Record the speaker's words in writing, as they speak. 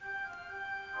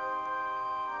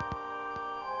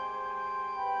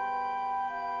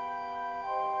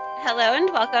Hello and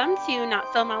welcome to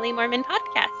Not So Molly Mormon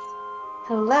podcast.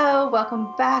 Hello,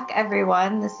 welcome back,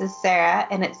 everyone. This is Sarah,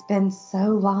 and it's been so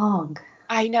long.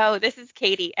 I know this is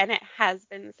Katie, and it has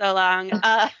been so long.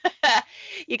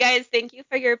 You guys, thank you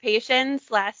for your patience.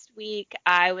 Last week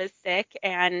I was sick,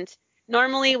 and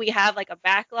normally we have like a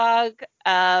backlog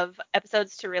of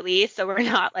episodes to release, so we're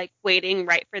not like waiting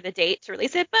right for the date to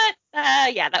release it. But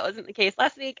yeah, that wasn't the case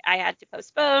last week. I had to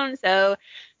postpone, so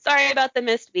sorry about the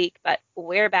missed week, but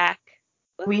we're back.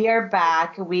 We are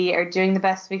back. We are doing the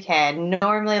best we can.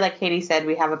 Normally, like Katie said,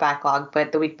 we have a backlog,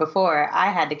 but the week before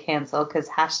I had to cancel because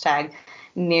hashtag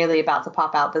nearly about to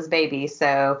pop out this baby.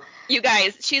 So You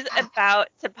guys, she's about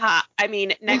to pop. I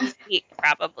mean, next week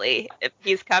probably if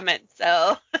he's coming.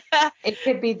 So it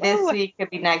could be this Ooh. week, could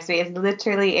be next week. It's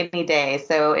literally any day.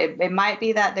 So it might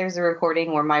be that there's a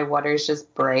recording where my waters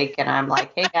just break and I'm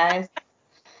like, hey guys,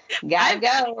 gotta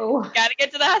go. Gotta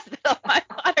get to the hospital. My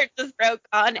water just broke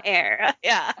on air.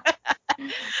 Yeah.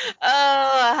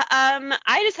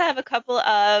 I just have a couple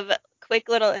of quick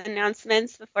little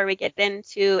announcements before we get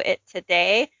into it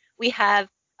today. We have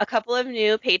a couple of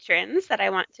new patrons that I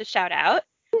want to shout out.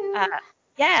 Uh,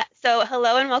 yeah, so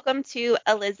hello and welcome to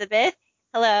Elizabeth.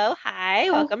 Hello, hi,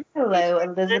 Oh, welcome. hello,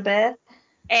 Elizabeth.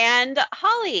 And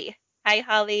Holly. Hi,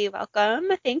 Holly, welcome.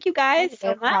 Thank you guys so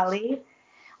Hello, much. Holly.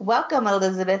 Welcome,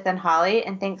 Elizabeth and Holly,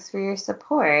 and thanks for your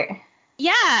support.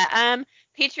 Yeah,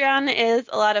 Patreon is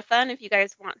a lot of fun. If you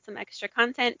guys want some extra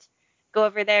content, go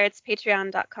over there. It's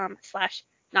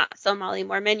patreon.com/not so Molly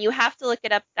Mormon. You have to look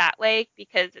it up that way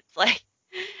because it's like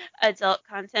adult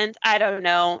content. I don't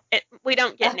know. We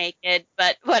don't get naked,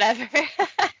 but whatever.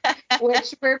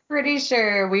 Which we're pretty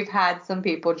sure we've had some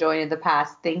people join in the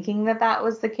past thinking that that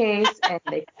was the case, and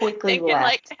they quickly Thinking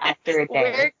like left after a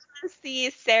we're day. gonna see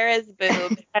Sarah's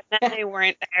boobs, and then they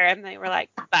weren't there, and they were like,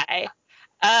 bye.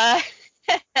 Uh,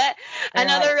 They're like,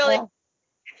 another really oh.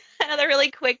 another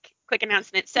really quick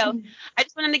announcement. So I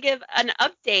just wanted to give an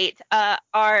update.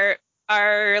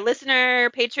 Our listener,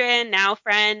 patron, now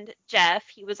friend Jeff,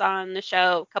 he was on the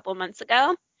show a couple months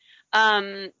ago.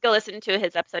 Go listen to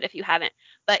his episode if you haven't.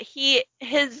 But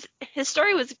his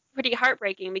story was pretty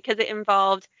heartbreaking because it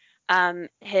involved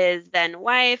his then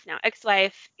wife, now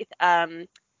ex-wife,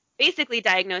 basically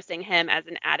diagnosing him as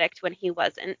an addict when he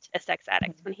wasn't, a sex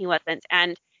addict when he wasn't,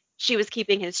 and she was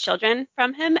keeping his children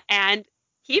from him. And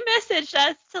he messaged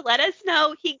us to let us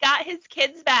know he got his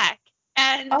kids back.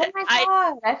 And Oh my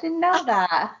God, I didn't know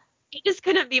that. I just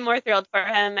couldn't be more thrilled for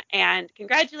him. And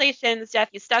congratulations, Jeff.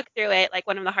 You stuck through it, like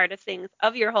one of the hardest things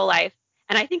of your whole life.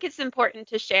 And I think it's important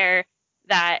to share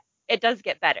that it does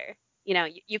get better. You know,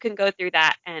 you can go through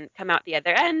that and come out the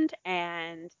other end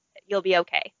and you'll be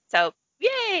okay. So,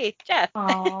 yay, Jeff.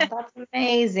 Oh, that's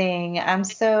amazing. I'm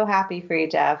so happy for you,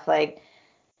 Jeff. Like,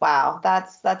 wow,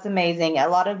 that's amazing. A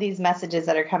lot of these messages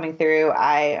that are coming through,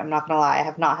 I'm not gonna lie, I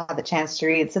have not had the chance to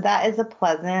read. So that is a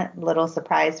pleasant little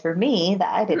surprise for me that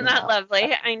I Isn't didn't that know.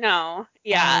 lovely? I know.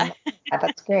 Yeah.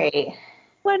 That's great.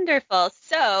 Wonderful.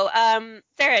 So,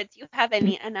 Sarah, do you have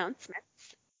any announcements?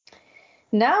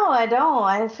 No, I don't.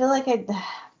 I feel like I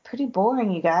pretty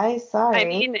boring, you guys. I Sorry.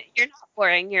 mean, you're not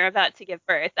boring. You're about to give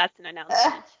birth. That's an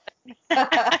announcement.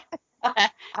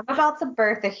 I'm about to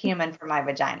birth a human from my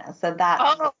vagina, so that's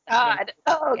Oh exciting.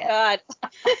 God. Oh Yeah.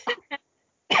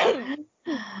 God.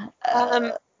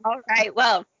 Um, all right.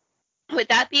 Well, with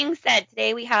that being said,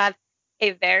 today we have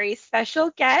a very special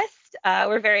guest.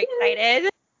 We're very excited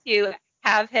to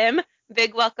have him.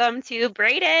 Big welcome to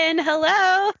Braden.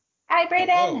 Hello. Hi,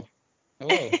 Brayden.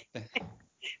 Hello. Hello.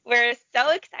 We're so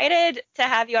excited to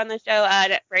have you on the show.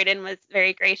 Braden was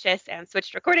very gracious and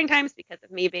switched recording times because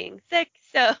of me being sick.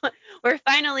 So we're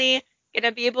finally going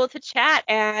to be able to chat.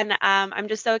 And I'm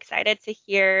just so excited to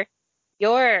hear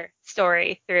your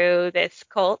story through this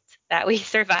cult that we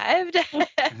survived.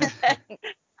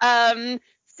 um,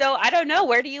 so I don't know.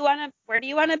 Where do you want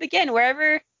to begin?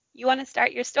 Wherever you want to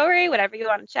start your story, whatever you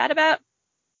want to chat about.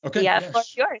 Okay. The Yeah. floor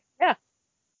is yours. Yeah.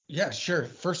 Yeah. Sure.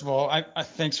 First of all, I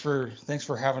thanks for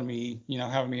having me.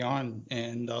 Having me on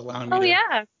and allowing me Oh to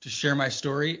yeah. share my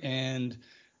story. And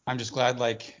I'm just glad,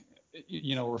 like,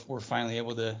 we're finally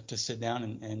able to sit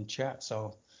down and chat.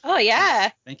 So Oh yeah.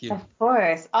 thank you. Of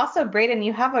course. Also, Brayden,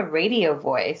 you have a radio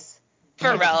voice.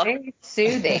 For It's real. very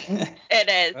soothing. It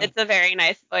is. Well, It's a very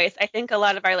nice voice. I think a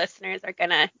lot of our listeners are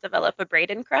gonna develop a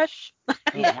Braden crush. oh,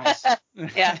 nice.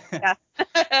 Yeah, yeah.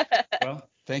 Well,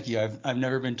 thank you. I've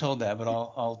never been told that, but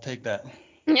I'll take that.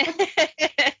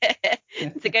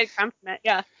 It's a good compliment.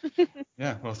 Yeah.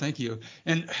 Yeah, well, thank you.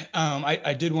 And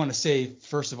I did want to say,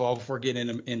 first of all, before getting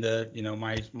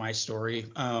into my story,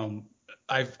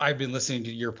 I've been listening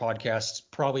to your podcast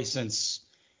probably since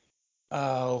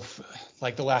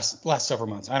like the last several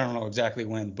months. I don't know exactly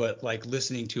when, but like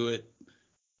listening to it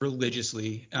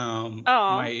religiously. Oh,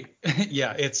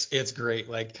 Yeah, it's great.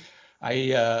 Like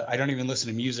I don't even listen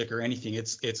to music or anything.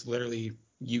 It's literally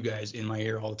you guys in my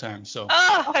ear all the time. So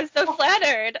oh, I'm so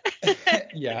flattered.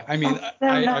 yeah, I mean, Oh, so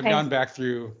I've nice. gone back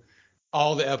through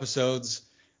all the episodes.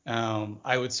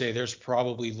 I would say there's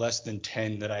probably less than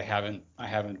 10 that I haven't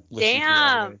listened to all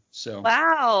the Damn. way. So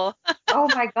Wow. Oh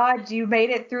my God, you made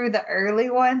it through the early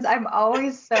ones. I'm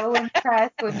always so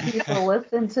impressed when people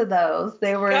listen to those.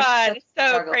 They were such God, a so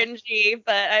struggle. cringy,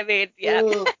 but I mean, yeah.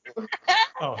 Ooh.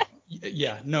 oh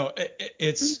yeah, no,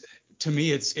 it's to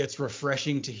me it's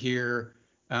refreshing to hear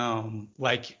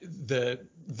like the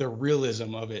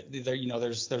realism of it.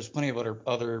 There's plenty of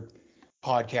other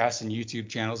podcasts and YouTube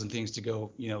channels and things to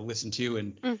go listen to,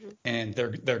 and Hmm. and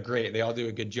they're great. They all do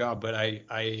a good job, but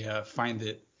I find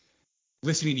that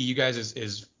listening to you guys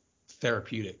is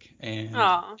therapeutic, and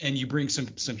Oh, and you bring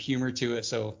some humor to it.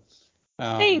 So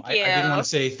thank I did want you. to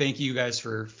say thank you guys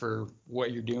for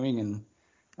what you're doing, and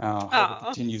hope it Oh,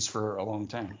 continues for a long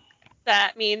time.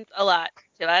 that means a lot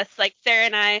to us. Like Sarah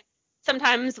and I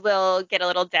sometimes will get a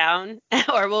little down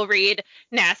or we'll read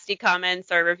nasty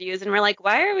comments or reviews and we're like,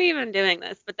 why are we even doing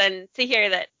this? But then to hear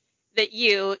that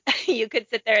you you could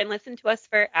sit there and listen to us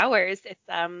for hours,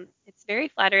 it's very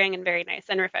flattering and very nice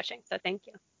and refreshing. So thank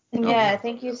you. Oh Yeah, yeah.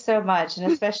 thank you so much.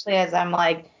 And especially as I'm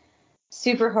like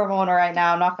super hormonal right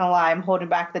now, I'm not gonna lie, I'm holding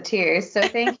back the tears. So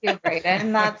thank you,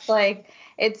 Brayden. That's like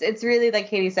it's really like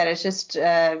Katie said, it's just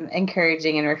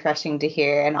encouraging and refreshing to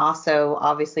hear. And also,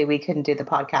 obviously, we couldn't do the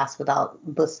podcast without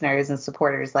listeners and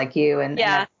supporters like you and Yeah,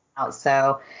 everyone else.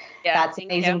 So yeah, that's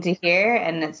thank you. amazing to hear,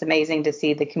 and it's amazing to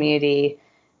see the community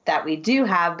that we do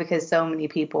have because so many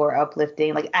people are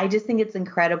uplifting. Like I just think it's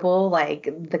incredible, like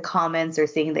the comments or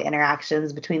seeing the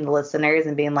interactions between the listeners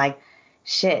and being like,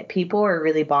 shit, people are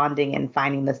really bonding and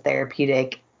finding this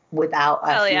therapeutic without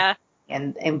Hell us even yeah.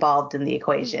 and involved in the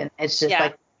equation. It's just Yeah,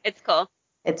 like it's cool.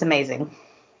 it's amazing.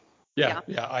 Yeah, Yeah.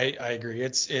 yeah, I agree.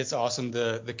 It's awesome,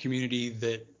 the community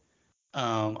that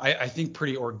I think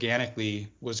pretty organically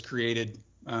was created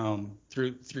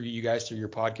through you guys, through your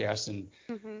podcast, and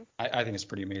Hmm. I think it's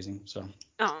pretty amazing. So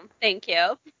Oh, thank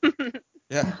you.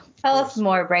 yeah, of Tell us course.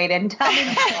 more, Brayden. Tell me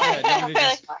Oh yeah, do you want me to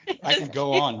Really, just I just could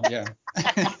go on, yeah.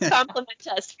 compliment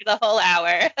us for the whole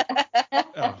hour.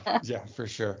 Oh yeah, for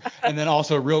sure. And then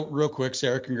also real quick,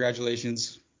 Sarah,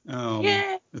 congratulations.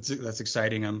 Yeah. That's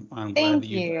exciting. I'm glad that Thank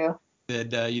you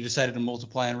you. you decided to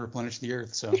multiply and replenish the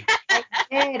earth. So I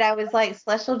did. I was like,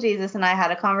 Celestial Jesus and I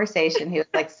had a conversation. He was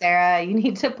like, Sarah, you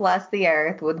need to bless the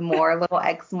earth with more little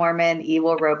ex-Mormon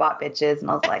evil robot bitches. And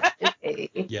I was like, okay,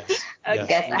 yes,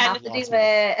 guess Okay. I have to do lots of it.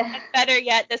 it. And better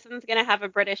yet, this one's gonna have a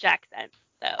British accent.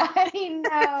 So I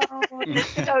know. He's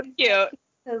gonna so be cute.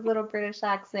 his little British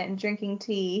accent and drinking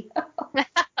tea.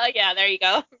 Oh yeah, there you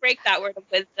go. Break that word of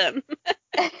wisdom.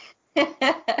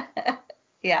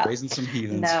 Yeah. Raising some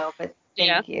heathens. No, but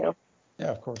Yeah. thank you. Yeah,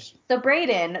 of course. So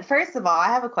Brayden, first of all, I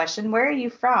have a question. Where are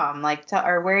you from? Like,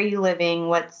 or where are you living?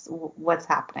 What's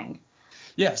happening?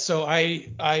 Yeah, so I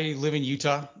live in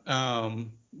Utah,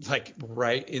 like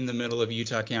right in the middle of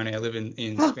Utah County. I live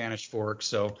in Spanish Fork,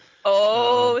 so um,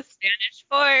 Oh, Spanish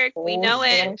fork. We Oh, know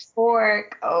it. Spanish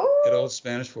Fork. good Oh. old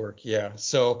Spanish Fork. Yeah.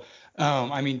 So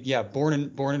I mean, yeah, born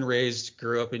and raised,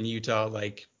 grew up in Utah,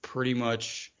 like pretty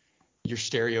much your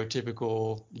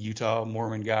stereotypical Utah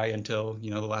Mormon guy until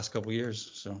the last couple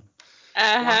years. So.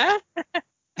 Yeah.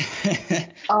 Uh-huh.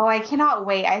 Oh, I cannot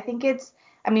wait.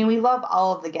 I mean, we love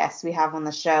all of the guests we have on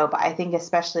the show, but I think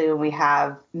especially when we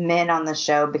have men on the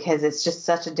show because it's just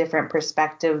such a different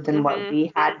perspective than what Hmm.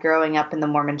 we had growing up in the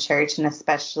Mormon church, and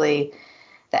especially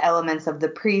the elements of the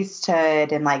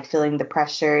priesthood and like feeling the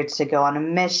pressure to go on a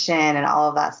mission and all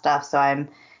of that stuff. So I'm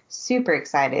super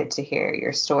excited to hear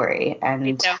your story Me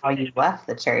and too. how you left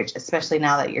the church, especially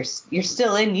now that you're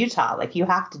still in Utah. Like you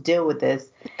have to deal with this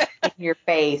in your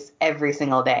face every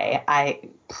single day.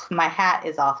 My hat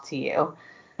is off to you.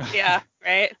 Yeah,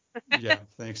 right. Yeah,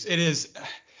 thanks. It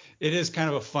is kind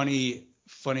of a funny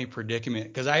predicament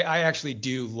because I actually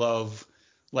do love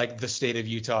like the state of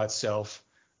Utah itself.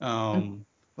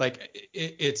 Like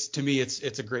it's to me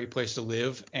it's a great place to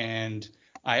live, and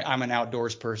I'm an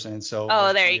outdoors person, and so Oh,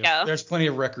 there's there you plenty of go. there's plenty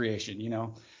of recreation.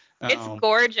 It's Um,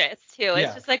 gorgeous too. It's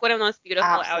yeah, just like one of the most beautiful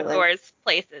Absolutely. outdoors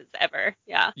places ever.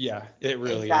 Yeah. yeah, it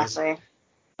really is. Exactly.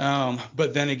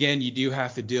 But then again, you do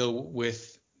have to deal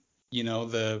with,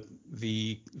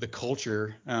 the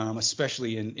culture,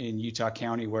 especially in Utah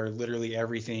County, where literally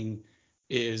everything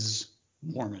is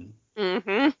Mormon.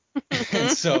 Mhm. And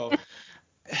Mhm. so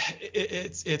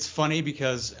it's funny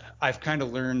because I've kind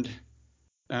of learned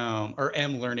or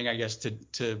am learning, I guess,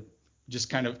 to just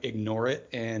kind of ignore it.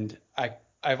 And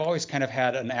I've always kind of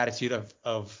had an attitude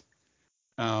of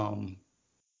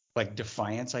like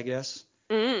defiance, I guess,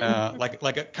 like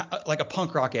a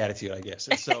punk rock attitude, I guess.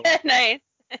 And so Nice.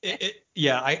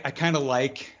 yeah, I kind of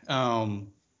like the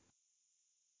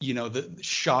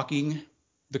shocking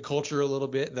the culture a little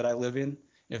bit that I live in,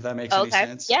 if that makes any Okay.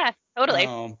 sense. Yeah, totally.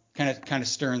 Kind of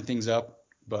stirring things up.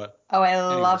 But Oh, I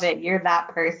love anyways. it. You're that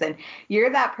person. You're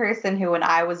that person who, when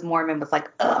I was Mormon, was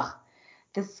like, ugh,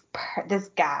 this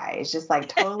guy is just like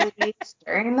totally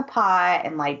stirring the pot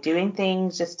and like doing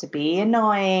things just to be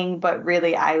annoying. But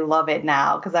really, I love it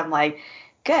now because I'm like,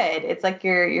 good. It's like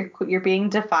you're being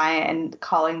defiant and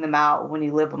calling them out when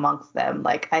you live amongst them.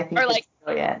 Like, I think Or it's like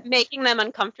brilliant. making them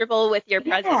uncomfortable with your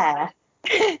presence. Yeah.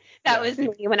 That Yeah. was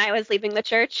me when I was leaving the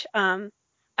church.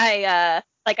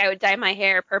 I would dye my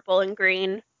hair purple and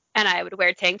green, and I would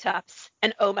wear tank tops,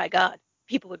 and oh my God,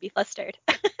 people would be flustered.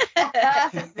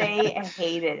 They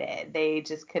hated it. They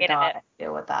just could Hated it. not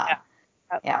deal with that.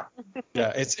 Yeah.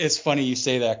 Yeah, it's funny you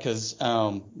say that because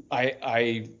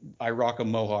I rock a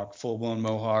mohawk, full blown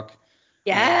mohawk.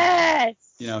 Yes.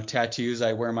 Tattoos.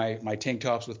 I wear my tank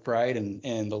tops with pride,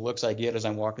 and the looks I get as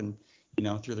I'm walking,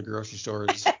 through the grocery store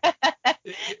is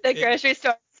The grocery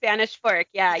store Spanish fork.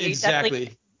 Yeah, you definitely.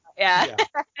 exactly. Yeah.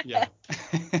 Yeah.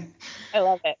 I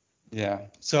love it. Yeah.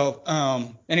 So,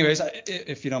 anyways,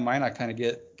 if you don't mind, I kind of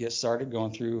get started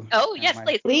going through Oh, yes,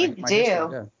 please. Please my do. history.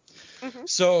 Yeah. Mm-hmm.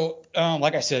 So,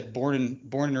 like I said, born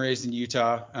and raised in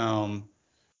Utah.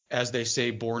 As they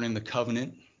say, born in the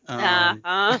covenant.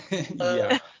 Uh-huh.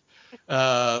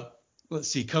 Yeah. Let's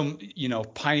see,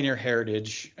 pioneer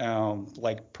heritage.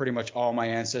 Like pretty much all my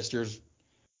ancestors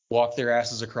walked their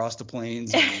asses across the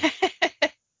plains. And,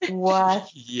 What?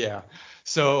 yeah.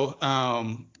 So,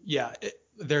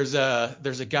 there's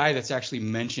a guy that's actually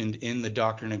mentioned in the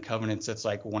Doctrine and Covenants that's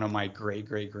like one of my great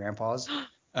grandpas.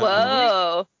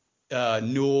 Whoa.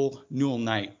 Newell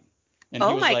Knight, and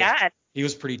Oh my God. he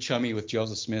was pretty chummy with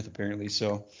Joseph Smith apparently.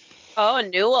 So Oh,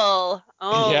 Newell.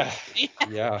 Oh.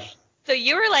 yeah. So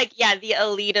you were like, yeah, the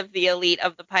elite of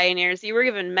the pioneers. You were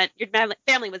even your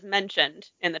family was mentioned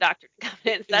in the Doctrine and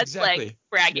Covenants. That's like Exactly.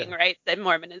 bragging Yeah. rights in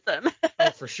Mormonism. Oh,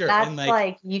 for sure. That's And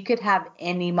like you could have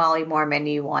any Molly Mormon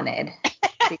you wanted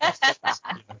because of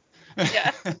that.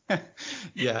 Yeah.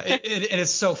 Yeah. And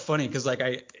it's so funny because like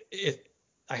I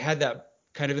had that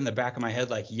kind of in the back of my head,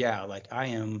 like, yeah, like I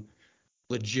am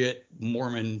legit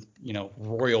Mormon,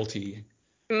 royalty.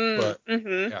 But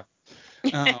Mm-hmm.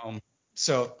 yeah.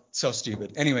 So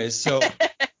stupid. Anyways,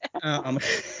 um,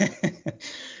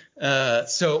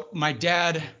 so my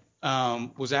dad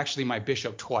was actually my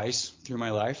bishop twice through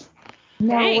my life.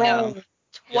 No Dang. way.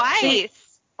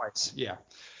 Twice. Twice, yeah.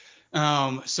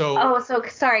 Oh, so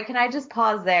sorry. Can I just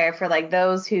pause there for like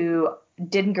those who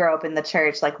didn't grow up in the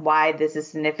church, like why this is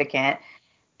significant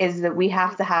is that we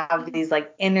have to have these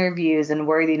like interviews and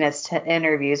worthiness to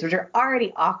interviews, which are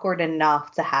already awkward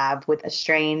enough to have with a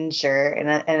stranger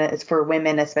and it's for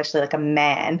women, especially like a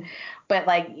man. But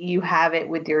like you have it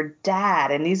with your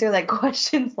dad. And these are like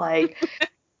questions like,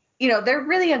 they're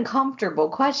really uncomfortable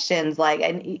questions. Like,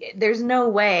 and there's no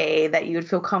way that you would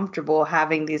feel comfortable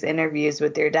having these interviews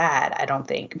with your dad. I don't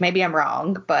think. Maybe I'm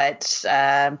wrong, but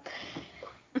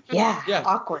yeah,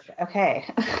 awkward. Okay.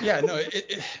 Yeah, no,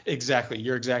 exactly.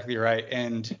 You're exactly right.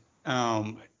 And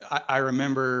I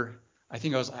remember, I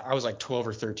think I was like 12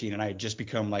 or 13, and I had just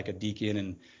become like a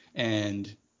deacon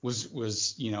and was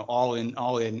all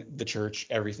in the church,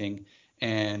 everything.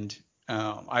 And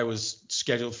I was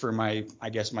scheduled for my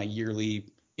yearly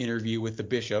interview with the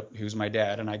bishop, who's my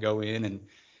dad, and I go in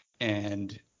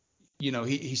and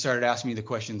he started asking me the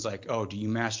questions like, oh, do you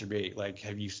masturbate? Like,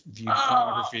 have you viewed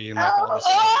pornography and like all this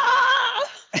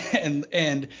stuff?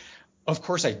 And of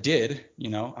course I did.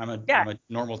 I'm a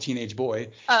normal teenage boy.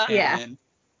 Yeah.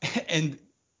 And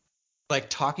like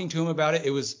talking to him about it, it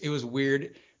was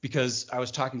weird because I was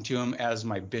talking to him as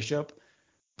my bishop,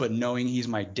 but knowing he's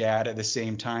my dad at the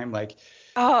same time. Like,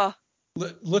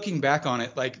 looking back on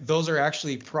it, like those are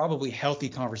actually probably healthy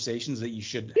conversations that you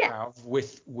should have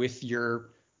with your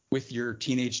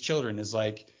teenage children, is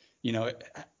like,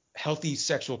 healthy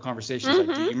sexual conversations.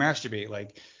 Like, do you masturbate?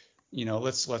 Like,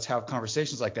 let's have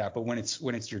conversations like that. But when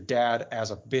it's your dad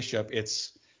as a bishop,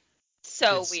 it's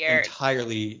weird.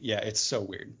 Entirely, yeah, it's so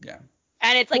weird. Yeah.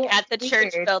 And it's like at the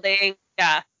church building.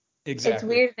 Yeah. Exactly. It's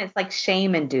weird and it's like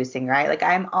shame inducing, right? Like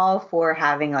I'm all for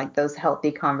having like those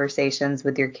healthy conversations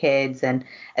with your kids, and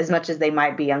as much as they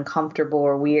might be uncomfortable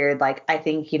or weird, like I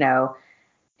think,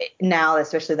 now,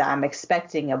 especially that I'm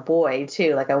expecting a boy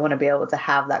too, like I want to be able to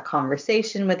have that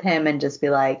conversation with him and just be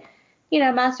like,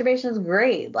 masturbation is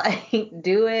great. Like,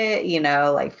 do it,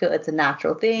 like, feel it's a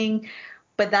natural thing.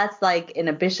 But that's like in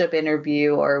a bishop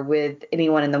interview or with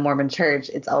anyone in the Mormon church,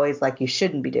 it's always like you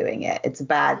shouldn't be doing it. It's a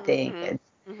bad thing.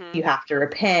 You have to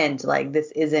repent. Like, this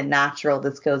isn't natural.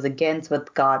 This goes against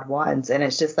what God wants. And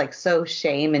it's just like so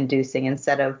shame inducing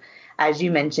instead of, as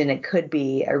you mentioned, it could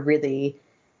be a really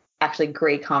actually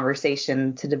great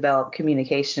conversation to develop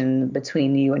communication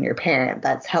between you and your parent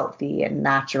that's healthy and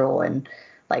natural and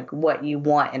like what you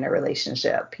want in a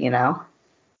relationship,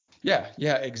 Yeah,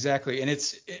 exactly. And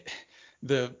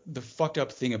the fucked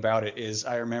up thing about it is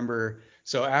I remember,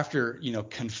 so after,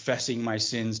 confessing my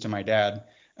sins to my dad,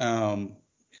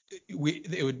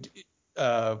 it would,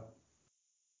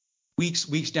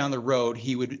 weeks down the road,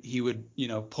 he would,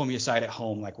 pull me aside at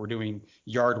home, like we're doing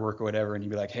yard work or whatever. And he'd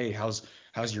be like, "Hey, how's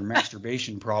your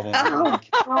masturbation problem?" And I'm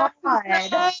like, God. what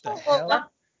the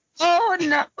hell? Oh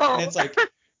no. And it's like,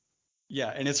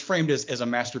 yeah. And it's framed as a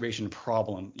masturbation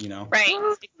problem, Right.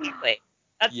 Exactly.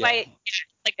 That's Yeah. why,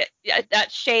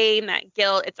 that shame, that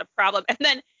guilt, it's a problem. And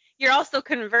then you're also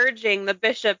converging the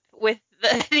bishop with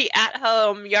the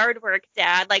at-home yard work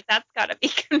dad. Like, that's got to be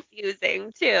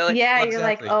confusing too. Yeah, you're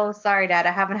like, Exactly. "Oh, sorry, Dad,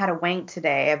 I haven't had a wank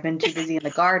today. I've been too busy in the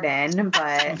garden."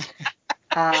 But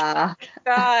God.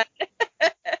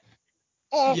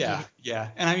 Yeah.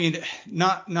 And I mean,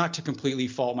 not to completely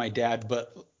fault my dad,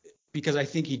 but because I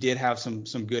think he did have some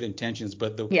good intentions,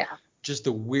 but yeah, just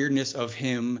the weirdness of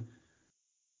him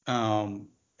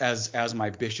as my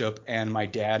bishop and my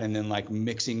dad, and then like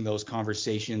mixing those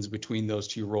conversations between those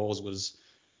two roles was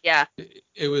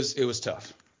it was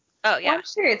tough. Oh well, yeah. I'm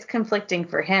sure it's conflicting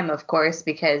for him, of course,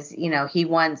 because he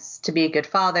wants to be a good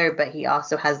father, but he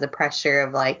also has the pressure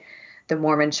of like the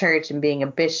Mormon church and being a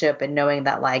bishop and knowing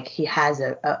that like he has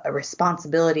a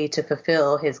responsibility to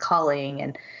fulfill his calling.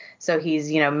 And so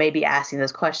he's, maybe asking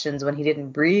those questions when he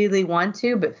didn't really want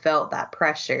to, but felt that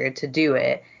pressure to do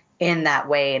it in that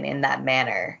way and in that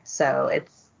manner. So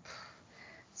it's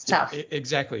tough.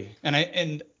 Exactly.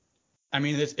 And I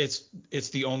mean, it's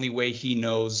the only way he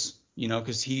knows,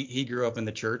 because he grew up in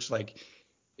the church. Like,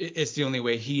 it's the only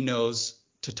way he knows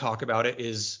to talk about it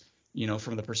is,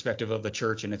 from the perspective of the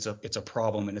church, and it's a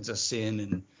problem and it's a sin,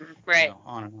 and Right.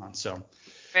 on and on. So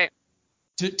Right.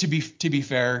 to be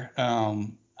fair,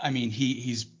 I mean,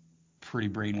 he's pretty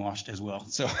brainwashed as well.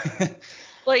 So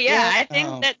Well, yeah, Yeah. I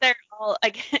think that they're all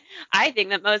like, I think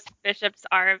that most bishops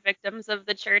are victims of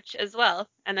the church as well,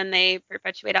 and then they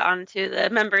perpetuate it onto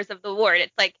the members of the ward.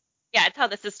 It's like, yeah, it's how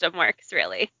the system works,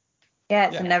 really. Yeah,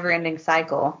 it's a never-ending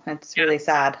cycle. It's really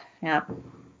sad. Yeah.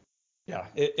 Yeah,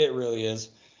 it really is.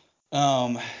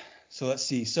 So let's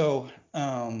see. So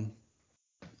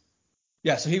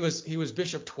yeah, so he was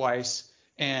bishop twice,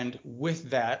 and with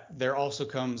that, there also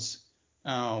comes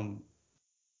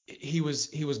he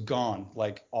was gone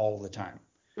like all the time.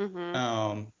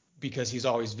 Mm-hmm. Because he's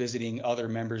always visiting other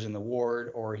members in the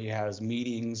ward, or he has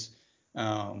meetings.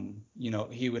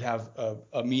 He would have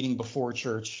a meeting before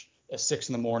church at 6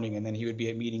 a.m, and then he would be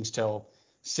at meetings till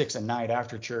 6 p.m.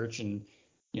 after church. And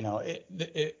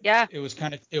Yeah. it was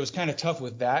kind of tough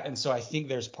with that. And so I think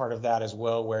there's part of that as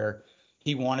well, where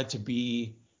he wanted to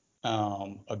be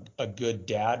a good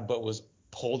dad, but was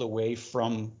pulled away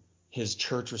from his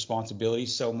church responsibility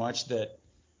so much that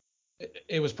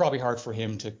it was probably hard for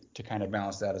him to kind of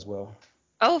balance that as well.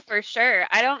 Oh, for sure.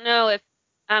 I don't know if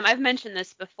I've mentioned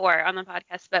this before on the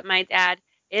podcast, but my dad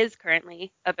is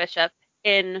currently a bishop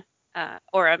in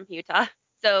Orem, Utah.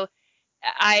 So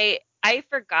I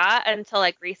forgot until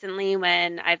like recently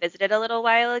when I visited a little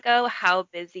while ago how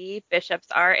busy bishops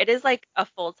are. It is like a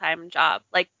full-time job.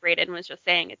 Like Braden was just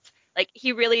saying, it's like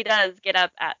he really does get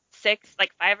up at 5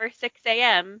 or 6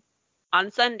 a.m.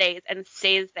 on Sundays and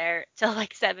stays there till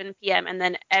like 7 p.m. And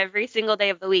then every single day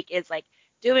of the week is like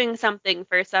doing something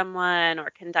for someone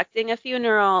or conducting a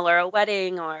funeral or a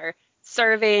wedding or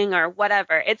serving or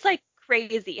whatever. It's like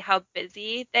crazy how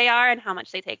busy they are and how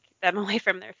much they take them away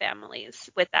from their families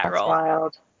with that That's role.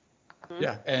 wild.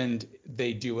 Yeah, and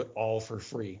they do it all for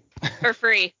free. For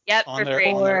free. Yep, on for their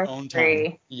free. on their For own time.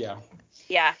 free. Yeah.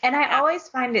 Yeah. And I Yeah. always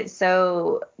find it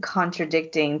so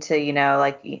contradicting to,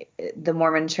 like the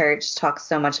Mormon church talks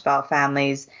so much about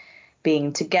families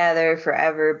being together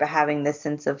forever, but having this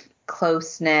sense of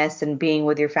closeness and being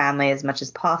with your family as much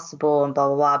as possible and blah,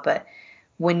 blah, blah. But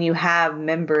when you have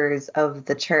members of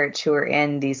the church who are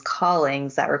in these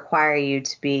callings that require you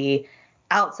to be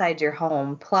outside your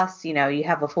home, plus, you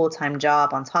have a full-time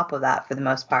job on top of that for the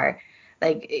most part,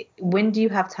 like, when do you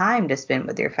have time to spend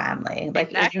with your family? Like,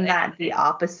 Exactly. isn't that the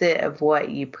opposite of what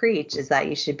you preach, is that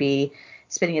you should be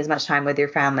spending as much time with your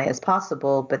family as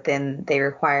possible, but then they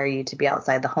require you to be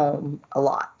outside the home a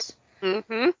lot?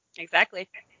 Mm-hmm. Exactly.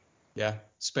 Yeah,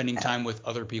 spending time with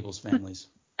other people's families.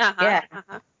 Uh-huh. Yeah.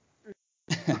 Uh-huh.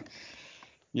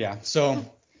 Yeah. So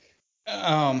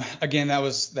again, that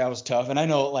was tough, and I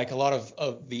know like a lot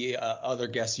of the other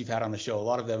guests you've had on the show, a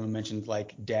lot of them have mentioned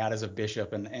like dad as a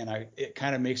bishop, and it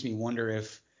kind of makes me wonder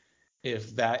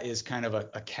if that is kind of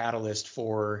a catalyst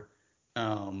for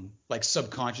like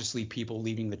subconsciously people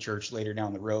leaving the church later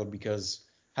down the road, because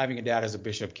having a dad as a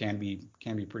bishop can be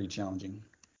pretty challenging.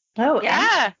 Oh,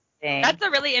 Yeah. interesting. That's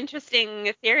a really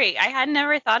interesting theory. I had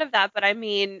never thought of that, but I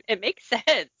mean, it makes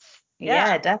sense.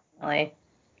 Yeah, definitely.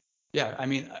 Yeah, I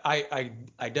mean, I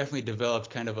definitely developed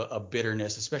kind of a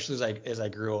bitterness, especially as I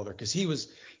grew older, because he was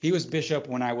bishop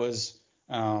when I was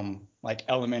like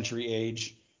elementary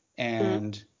age,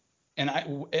 Mm. and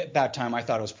at that time I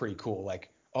thought it was pretty cool, like,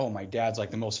 oh, my dad's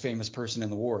like the most famous person in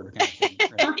the ward kind of thing,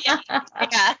 right?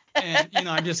 Yeah. And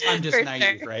I'm just For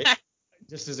naive, sure. right?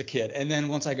 Just as a kid. And then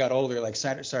once I got older, like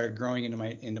started growing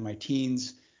into my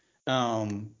teens,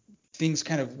 things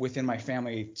kind of within my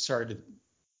family started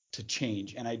to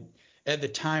change. And at the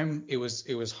time it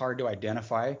was hard to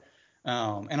identify.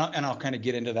 And I'll kind of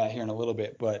get into that here in a little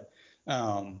bit, but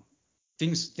um,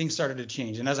 things started to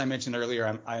change. And as I mentioned earlier,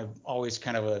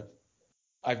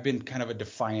 I've been kind of a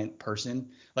defiant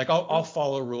person. Like I'll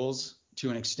follow rules to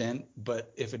an extent,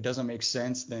 but if it doesn't make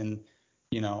sense, then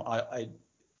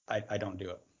I don't do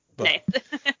it. But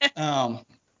Nice.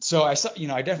 so I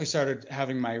definitely started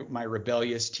having my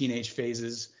rebellious teenage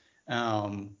phases.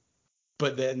 Um,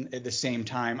 but then at the same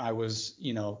time, I was,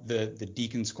 the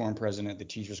deacons quorum president, the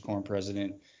teachers quorum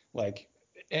president, like,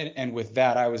 and with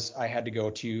that, I had to go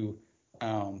to,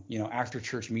 after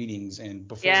church meetings and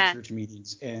before Yeah. church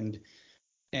meetings and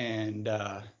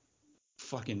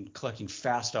fucking collecting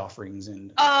fast offerings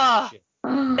and Oh, shit.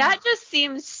 that just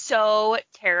seems so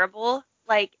terrible.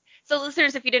 Like, so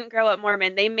listeners, if you didn't grow up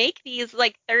Mormon, they make these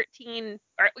like 13,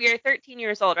 or you're 13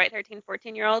 years old, right? 13,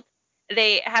 14-year-olds.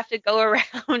 They have to go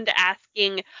around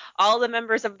asking all the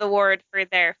members of the ward for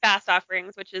their fast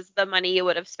offerings, which is the money you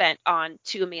would have spent on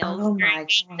 2 meals Oh during my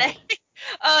the God. day.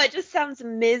 Oh, it just sounds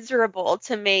miserable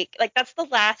to make. Like, that's the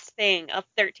last thing a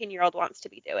 13-year-old wants to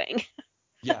be doing.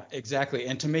 Yeah, exactly.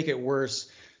 And to make it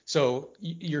worse, so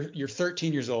you're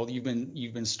 13 years old, you've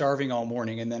been starving all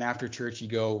morning, and then after church you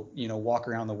go, walk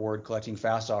around the ward collecting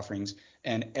fast offerings,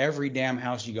 and every damn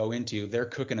house you go into, they're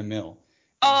cooking a meal.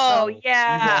 And Oh, so you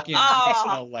yeah. walk in and they Oh.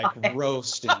 smell like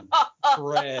roast and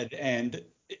bread, and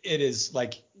it is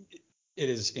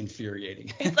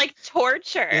infuriating. It's like It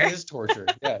torture. is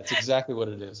torture. Yeah, it's exactly what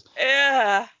it is.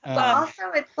 Yeah. But Um,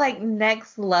 also, it's like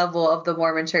next level of the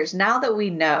Mormon church. Now that we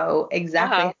know Uh-huh.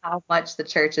 exactly how much the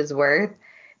church is worth,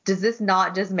 does this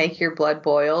not just make your blood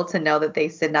boil to know that they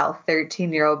send out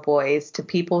 13-year-old boys to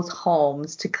people's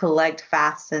homes to collect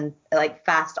fast and like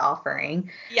fast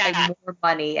offering, like Yeah. more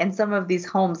money? And some of these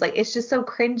homes, like it's just so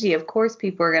cringy. Of course,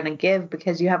 people are going to give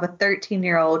because you have a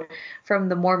 13-year-old from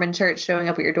the Mormon church showing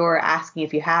up at your door asking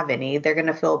if you have any. They're going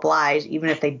to feel obliged even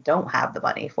if they don't have the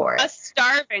money for A it.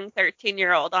 starving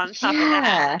 13-year-old on top of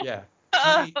that. Yeah. yeah.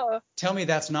 Tell me, Oh, tell me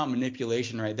that's not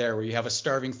manipulation right there, where you have a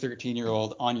starving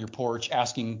 13-year-old on your porch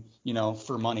asking,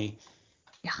 for money.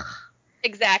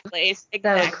 exactly. So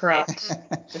Exactly. corrupt.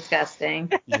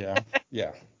 Disgusting. Yeah,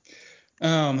 yeah.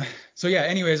 So yeah.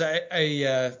 Anyways,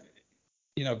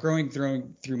 growing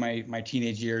through my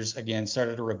teenage years, again,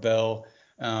 started to rebel.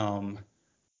 Um,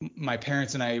 my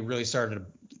parents and I really started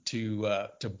to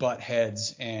butt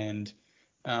heads, and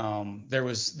there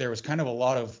was kind of a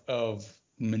lot of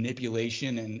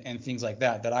manipulation and things like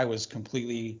that I was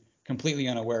completely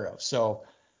unaware of. So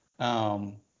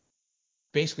um,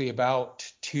 basically about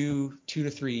 2 to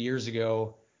 3 years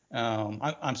ago,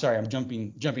 I'm sorry, I'm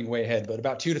jumping way ahead, but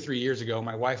about 2 to 3 years ago,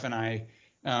 my wife and I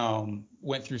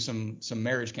went through some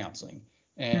marriage counseling,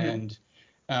 Mhm. and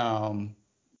um,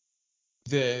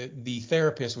 the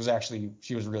therapist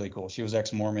she was really cool. She was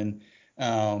ex-Mormon.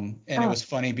 And it Oh, was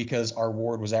funny because our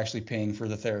ward was actually paying for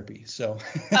the therapy. So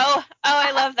Oh,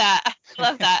 I love that. I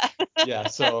love that. yeah,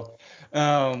 so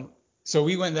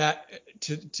we went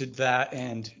to that,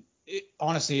 and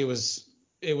honestly, it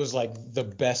was like the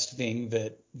best thing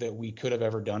that we could have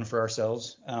ever done for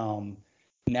ourselves.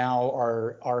 Now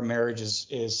our marriage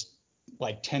is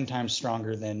like 10 times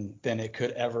stronger than it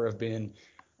could ever have been.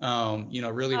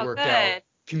 Really Oh, worked out good.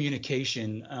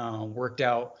 communication, worked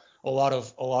out a lot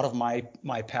of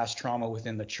my past trauma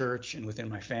within the church and within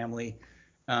my family,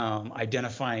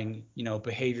 identifying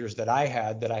behaviors that I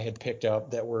had picked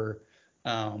up that were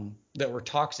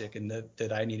toxic and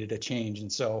that I needed to change.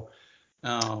 And so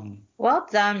well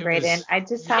done, it Brayden. was I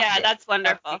just have Yeah, to that's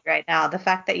interrupt you wonderful. right now. The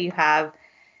fact that you have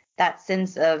that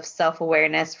sense of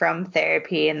self-awareness from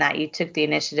therapy, and that you took the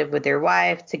initiative with your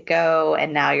wife to go,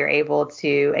 and now you're able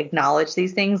to acknowledge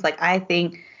these things. Like, I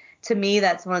think, to me,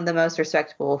 that's one of the most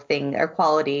respectable thing or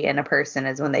quality in a person,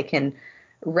 is when they can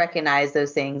recognize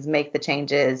those things, make the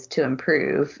changes to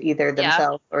improve either Yeah.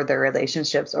 themselves or their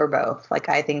relationships, or both. Like,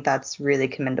 I think that's really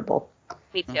commendable.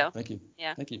 Me too. Oh, thank you.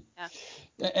 Yeah. Thank you.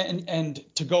 Yeah. And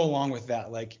to go along with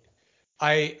that, like,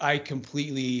 I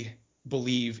completely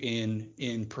believe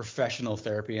in professional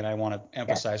therapy, and I want to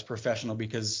emphasize professional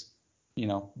because,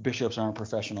 bishops aren't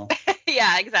professional.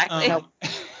 Yeah, exactly.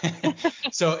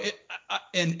 So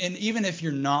and even if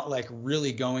you're not like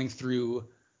really going through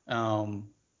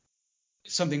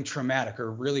something traumatic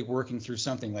or really working through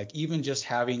something, like even just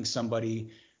having somebody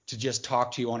to just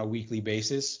talk to you on a weekly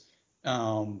basis,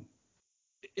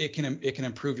 it can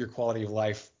improve your quality of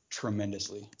life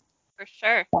tremendously. For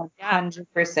sure. Yeah.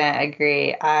 100%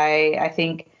 agree. I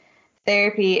think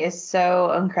therapy is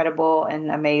so incredible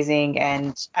and amazing,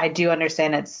 and I do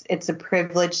understand it's a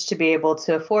privilege to be able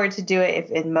to afford to do it if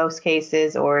in most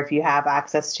cases, or if you have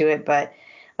access to it. But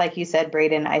like you said,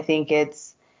 Braden, I think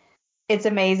it's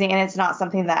amazing, and it's not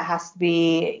something that has to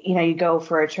be, you go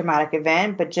for a traumatic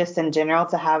event, but just in general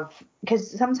to have,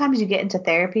 because sometimes you get into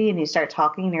therapy and you start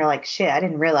talking and you're like, shit, I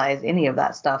didn't realize any of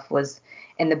that stuff was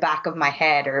in the back of my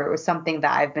head, or it was something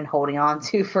that I've been holding on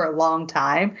to for a long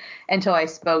time, until I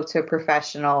spoke to a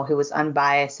professional who was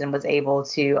unbiased and was able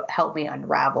to help me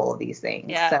unravel these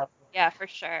things. Yeah. So Yeah, for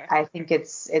sure. I think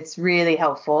it's really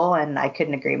helpful, and I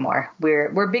couldn't agree more.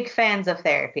 We're big fans of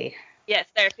therapy. Yes,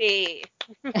 therapy.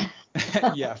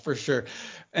 Yeah, for sure.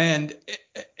 And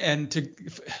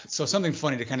so something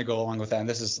funny to kind of go along with that, and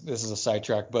this is a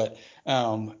sidetrack, but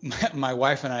my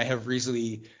wife and I have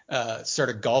recently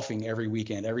started golfing every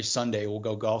weekend. Every Sunday we'll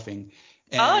go golfing.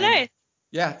 Oh, nice.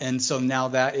 Yeah, and so now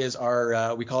that is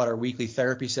our we call it our weekly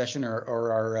therapy session,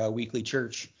 or our weekly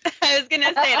church. I was gonna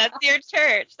say that's your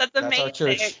church. That's amazing. That's our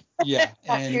church. Yeah,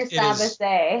 That's and your Sabbath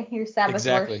day. Your Sabbath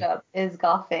Exactly. worship is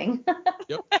golfing.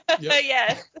 Yep.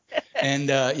 Yes. And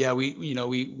yeah,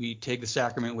 we take the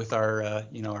sacrament with our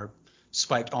our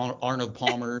spiked Arnold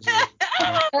Palmers,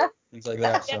 or things like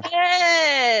that. So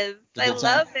Yes. it's a I good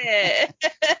time. love it.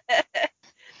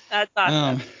 That's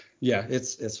awesome. Yeah,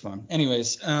 it's fun.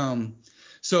 Anyways,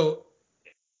 so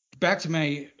back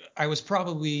to I was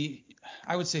probably,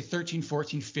 I would say 13,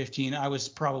 14, 15. I was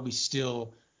probably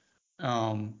still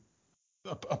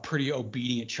a pretty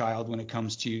obedient child when it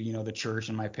comes to the church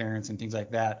and my parents and things like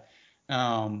that.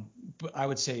 But I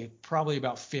would say probably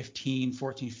about 14,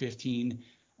 15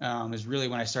 is really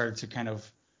when I started to kind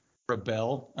of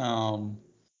rebel.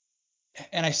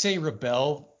 And I say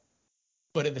rebel,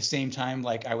 but at the same time,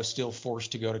 like, I was still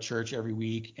forced to go to church every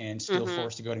week, and still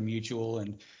forced to go to Mutual,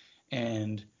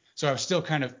 and so I was still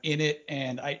kind of in it,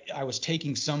 and I was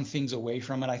taking some things away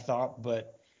from it, I thought,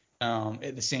 but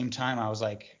at the same time I was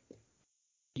like,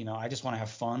 I just want to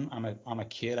have fun. I'm a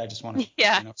kid. I just want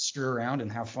to screw around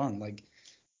and have fun. Like,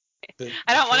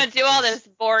 I don't want to do all this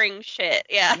boring shit.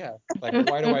 Yeah. Yeah. Like,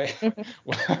 why do I?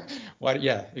 Why?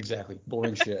 Yeah, exactly.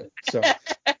 Boring shit. So,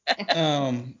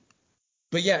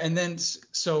 but yeah, and then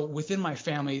so within my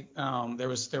family, there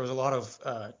was a lot of,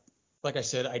 like I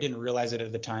said, I didn't realize it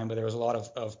at the time, but there was a lot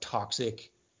of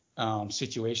toxic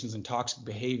situations and toxic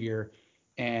behavior,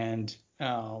 and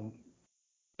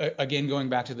again, going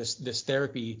back to this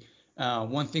therapy,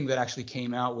 one thing that actually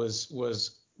came out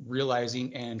was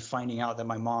realizing and finding out that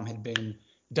my mom had been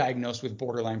diagnosed with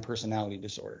borderline personality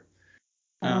disorder,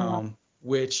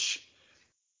 which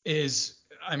is,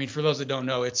 I mean, for those that don't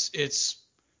know, it's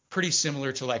pretty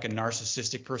similar to like a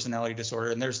narcissistic personality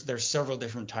disorder, and there's several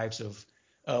different types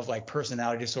of like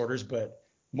personality disorders, but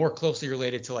more closely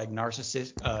related to like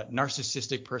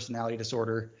narcissistic personality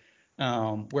disorder,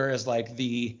 whereas like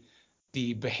the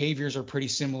behaviors are pretty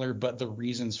similar, but the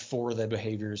reasons for the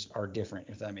behaviors are different,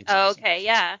 if that makes sense. Oh, okay.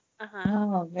 Yeah.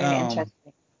 Oh, very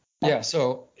interesting. Yeah.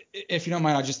 So if you don't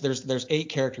mind, there's 8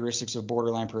 characteristics of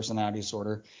borderline personality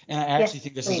disorder, and I actually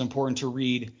think this is important to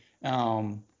read,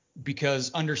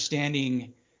 because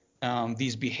understanding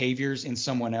these behaviors in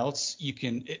someone else, you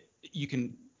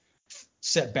can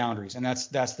set boundaries, and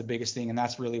that's the biggest thing, and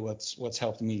that's really what's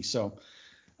helped me. So.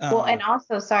 Well, and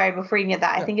also, sorry, before you get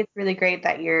that, I think it's really great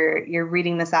that you're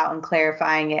reading this out and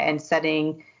clarifying it and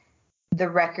setting the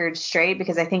record straight,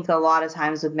 because I think a lot of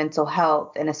times with mental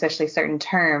health, and especially certain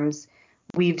terms,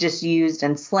 we've just used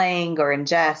in slang or in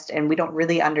jest, and we don't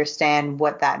really understand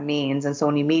what that means. And so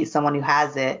when you meet someone who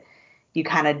has it, you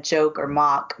kind of joke or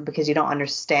mock because you don't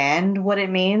understand what it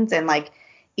means. And like,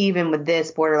 even with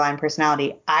this borderline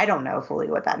personality, I don't know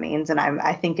fully what that means. And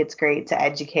I think it's great to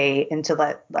educate and to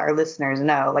let our listeners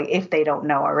know, like if they don't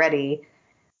know already,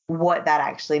 what that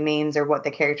actually means or what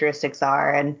the characteristics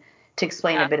are, and to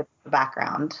explain a bit of the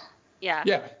background. Yeah.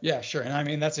 Yeah, sure. And I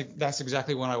mean, that's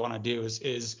exactly what I want to do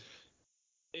is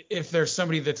if there's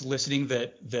somebody that's listening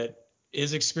that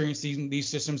is experiencing these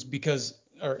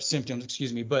symptoms,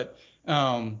 excuse me, but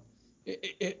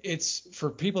it's for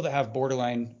people that have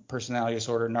borderline personality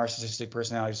disorder, narcissistic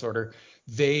personality disorder,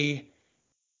 they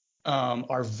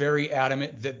are very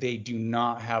adamant that they do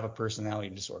not have a personality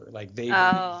disorder. Like they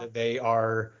believe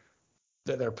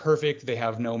that they're perfect. They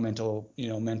have no mental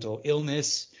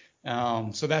illness.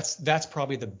 So that's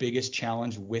probably the biggest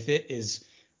challenge with it is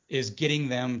getting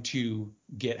them to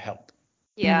get help.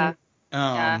 Yeah.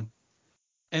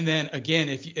 And then again,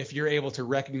 if you're able to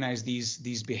recognize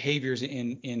these behaviors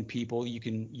in people, you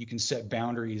can set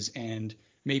boundaries and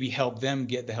maybe help them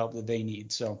get the help that they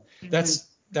need. So that's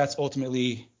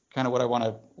ultimately kind of what I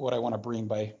want to bring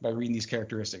by reading these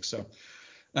characteristics. So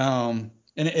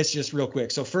and it's just real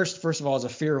quick. So first of all is a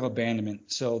fear of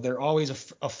abandonment. So they're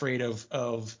always afraid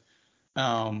of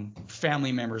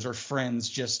family members or friends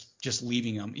just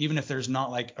leaving them, even if there's not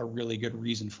like a really good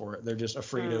reason for it. They're just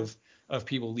afraid of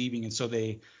people leaving, and so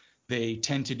they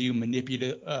tend to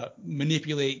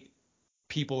manipulate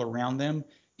people around them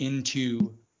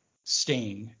into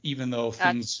staying, even though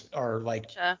things are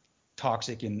like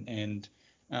toxic and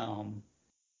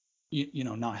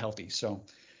not healthy. So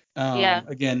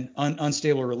again,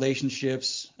 unstable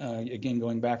relationships, again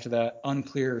going back to that,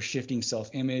 unclear or shifting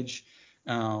self-image.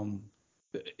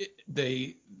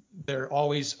 They're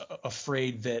always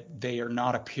afraid that they are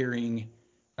not appearing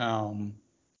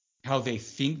how they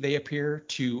think they appear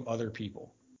to other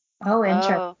people. Oh,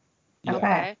 interesting. Yeah.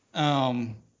 Okay.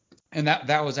 And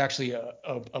that was actually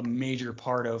a major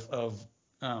part of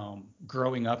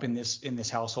growing up in this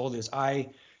household is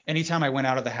anytime I went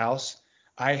out of the house,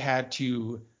 I had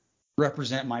to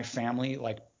represent my family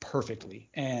like perfectly,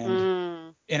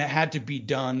 and it had to be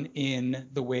done in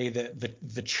the way that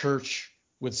the church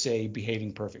would say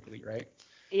behaving perfectly, right?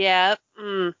 Yeah.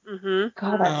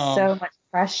 God, that's so much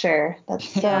pressure. That's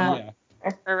so much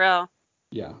pressure. For real.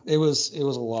 Yeah, it was a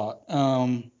lot.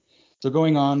 So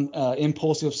going on,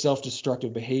 impulsive,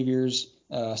 self-destructive behaviors,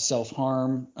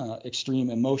 self-harm, extreme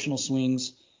emotional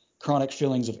swings, chronic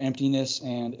feelings of emptiness,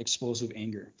 and explosive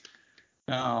anger.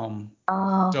 So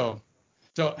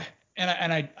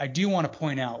and I do want to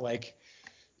point out, like,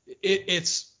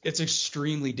 it's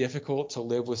extremely difficult to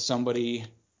live with somebody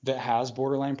that has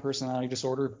borderline personality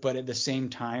disorder, but at the same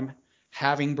time,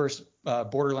 having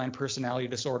borderline personality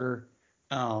disorder,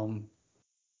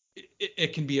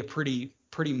 it can be a pretty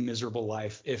miserable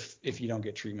life if you don't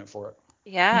get treatment for it.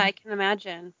 Yeah, I can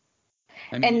imagine.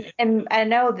 I mean, and I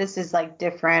know this is like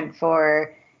different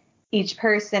for each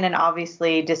person, and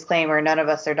obviously disclaimer, none of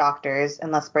us are doctors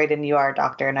unless Braden, you are a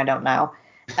doctor, and I don't know.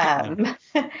 No.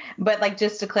 But like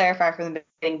just to clarify from the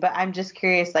beginning, but I'm just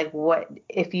curious, like what,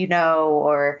 if you know,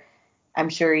 or I'm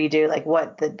sure you do, like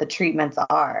what the treatments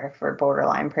are for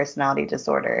borderline personality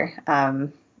disorder.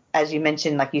 As you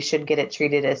mentioned, like you should get it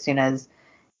treated as soon as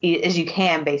you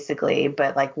can, basically.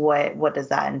 But like, what does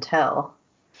that entail?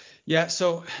 Yeah,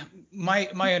 so my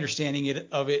understanding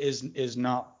of it is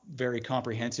not very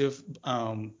comprehensive.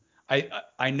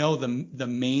 I know the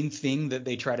main thing that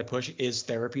they try to push is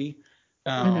therapy,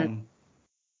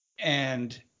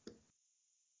 and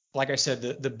like I said,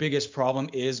 the biggest problem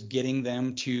is getting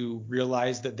them to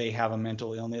realize that they have a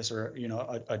mental illness or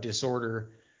a disorder,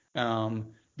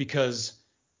 because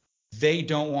they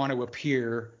don't want to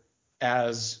appear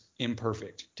as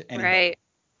imperfect to anybody. Right.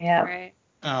 Yeah. Right.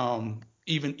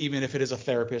 Even if it is a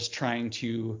therapist trying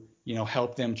to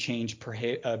help them change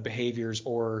behaviors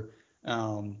or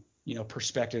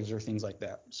perspectives or things like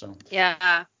that. So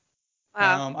Yeah.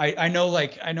 Wow. I know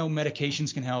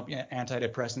medications can help,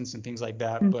 antidepressants and things like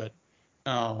that, but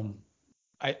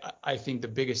I think the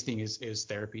biggest thing is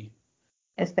therapy.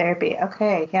 Is therapy.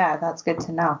 Okay, yeah, that's good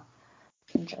to know.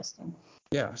 Interesting.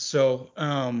 Yeah, so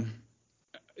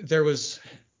there was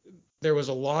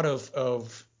a lot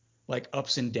of like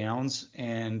ups and downs,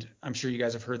 and I'm sure you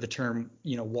guys have heard the term,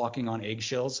 walking on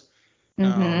eggshells.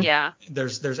 Yeah.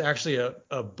 There's actually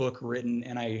a book written,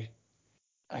 and I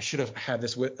should have had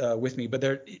this with me,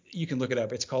 but you can look it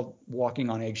up. It's called Walking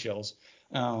on Eggshells.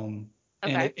 And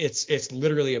it's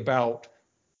literally about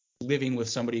living with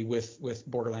somebody with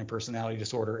borderline personality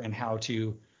disorder and how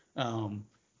to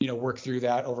work through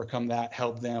that, overcome that,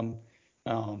 help them.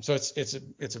 So it's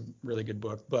a really good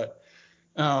book, but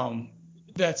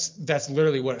that's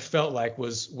literally what it felt like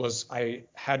was I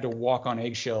had to walk on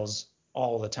eggshells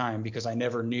all the time because I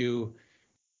never knew,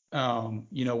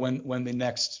 when the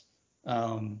next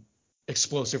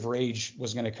explosive rage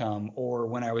was going to come, or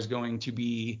when I was going to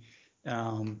be,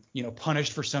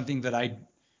 punished for something that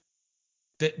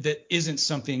isn't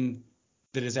something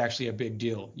that is actually a big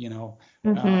deal,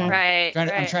 Right.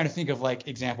 I'm trying to think of like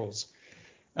examples.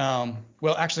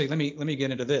 Well, actually, let me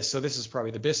get into this. So this is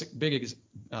probably the biggest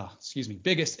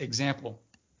example.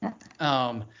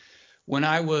 When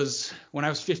I was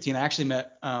 15, I actually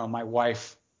met my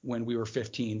wife when we were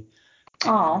 15.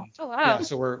 Oh. Oh, wow. Yeah,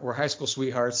 so we're high school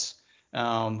sweethearts.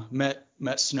 Met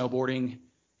snowboarding,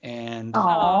 and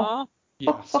Aw.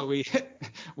 yeah, so we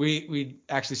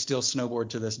actually still snowboard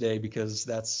to this day because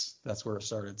that's where it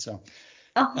started. So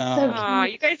Oh, so Aw,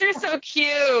 you guys are so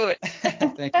cute.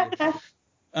 thank you.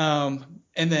 And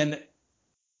then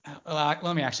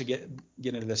let me actually get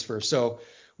into this first. So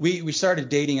we started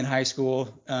dating in high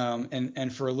school,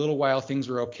 and for a little while things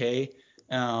were okay.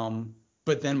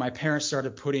 But then my parents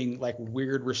started putting like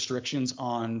weird restrictions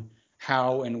on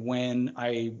how and when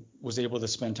I was able to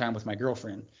spend time with my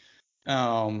girlfriend.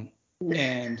 And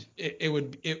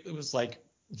it was like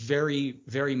very,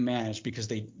 very managed because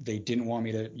they didn't want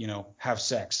me to, have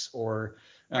sex or,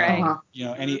 Right.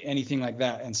 anything like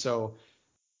that. And so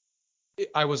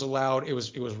I was allowed, it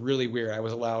was really weird. I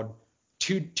was allowed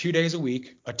two days a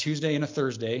week, a Tuesday and a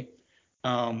Thursday.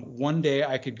 One day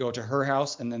I could go to her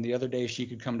house, and then the other day she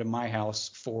could come to my house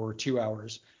for 2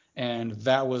 hours. And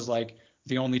that was like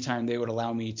the only time they would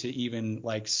allow me to even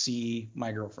like see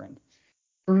my girlfriend.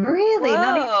 really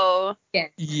not Whoa. even.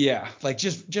 Yeah, like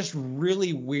just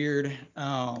really weird,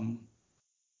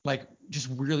 like just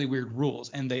really weird rules,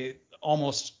 and they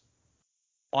almost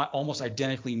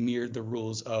identically mirrored the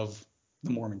rules of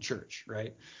the Mormon Church,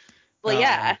 right? Well,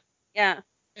 yeah. Yeah.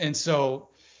 And so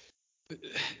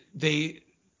they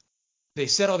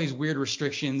set all these weird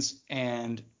restrictions,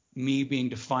 and me being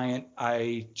defiant,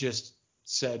 I just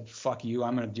said, "Fuck you!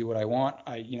 I'm gonna do what I want."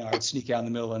 I would sneak out in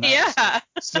the middle of the night, Yeah.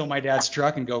 steal my dad's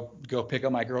truck, and go pick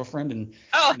up my girlfriend, and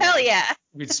Oh, hell yeah.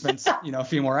 we'd spend a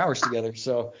few more hours together.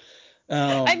 So,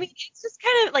 I mean, it's just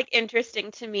kind of like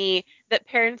interesting to me that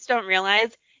parents don't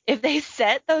realize if they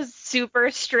set those super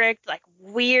strict, like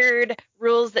weird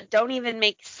rules that don't even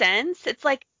make sense, it's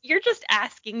like you're just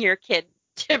asking your kid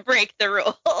to break the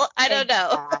rule. I don't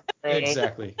know.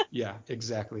 exactly, yeah,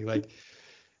 exactly. Like,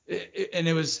 and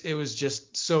it was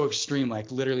just so extreme.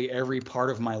 Like literally every part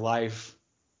of my life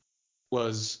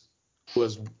was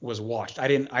watched. I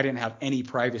didn't have any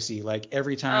privacy. Like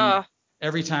every time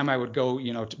Oh, I would go,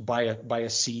 to buy a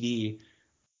CD,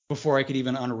 before I could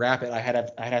even unwrap it,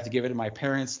 I'd have to give it to my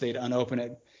parents. They'd unopen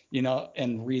it,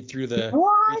 and read through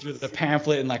What? the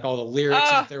pamphlet and like all the lyrics.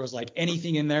 And oh, if there was like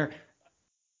anything in there,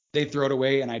 they'd throw it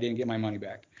away, and I didn't get my money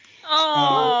back.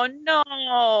 oh no.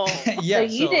 So Yeah.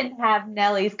 you didn't have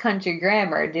Nellie's country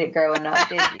grammar growing up,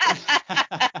 did you?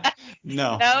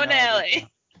 No, No, I did Nelly.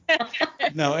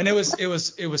 not. No, and it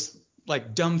was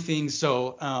like dumb things.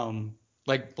 So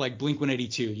like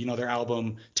Blink-182, their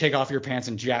album Take Off Your Pants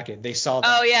and Jacket. They saw Oh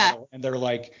that yeah. title and they're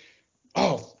like,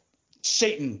 "Oh,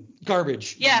 Satan,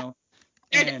 garbage," Yeah.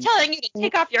 They're And telling you to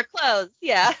take off your clothes.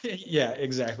 Yeah. yeah,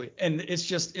 exactly. And it's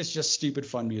just stupid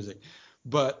fun music.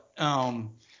 But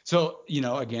so,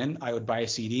 again, I would buy a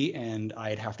CD and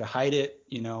I'd have to hide it,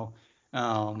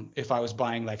 if I was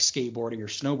buying like skateboarding or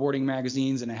snowboarding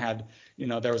magazines and it had,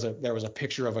 there was a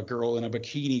picture of a girl in a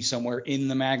bikini somewhere in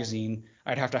the magazine,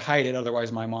 I'd have to hide it,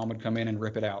 otherwise my mom would come in and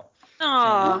rip it out. And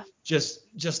Oh.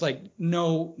 just like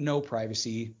no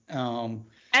privacy.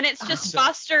 And it's just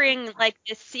fostering like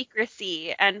this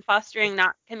secrecy and fostering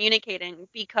not communicating and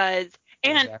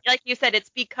Exactly. like you said, it's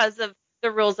because of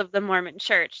the rules of the Mormon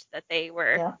Church that they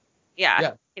were,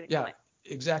 Yeah, giving yeah, away.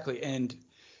 exactly. And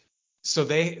so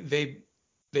they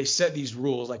set these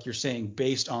rules, like you're saying,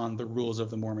 based on the rules of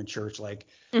the Mormon Church, like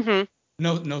Mm-hmm.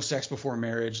 no sex before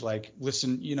marriage, like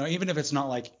listen, even if it's not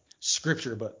like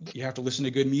scripture, but you have to listen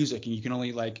to good music, and you can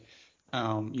only like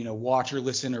watch or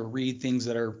listen or read things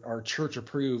that are church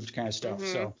approved kind of stuff.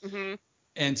 So Mm-hmm. Mm-hmm.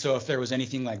 and so if there was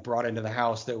anything like brought into the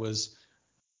house that was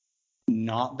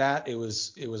not that, it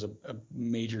was a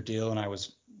major deal, and I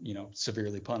was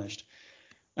severely punished.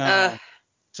 Ugh.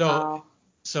 So Oh.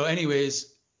 so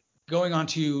anyways, going on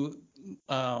to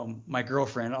my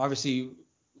girlfriend, obviously,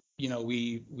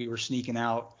 we were sneaking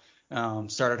out,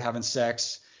 started having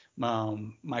sex.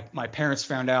 My parents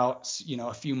found out,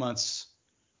 a few months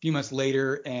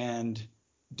later, and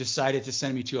decided to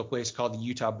send me to a place called the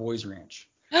Utah Boys Ranch.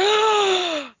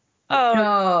 Oh.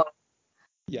 No.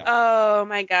 Yeah. Oh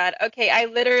my God. Okay, I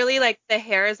literally like the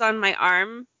hairs on my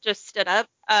arm just stood up.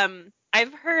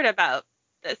 I've heard about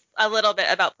this, a little bit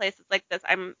about places like this.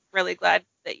 I'm really glad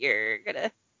that you're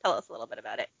gonna tell us a little bit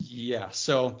about it. Yeah.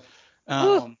 So,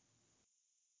 Ooh.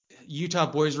 Utah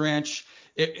Boys Ranch,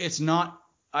 it's not,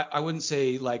 I wouldn't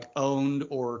say like owned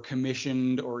or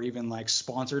commissioned or even like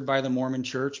sponsored by the Mormon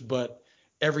Church, but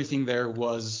everything there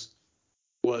was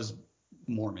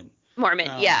Mormon. Mormon,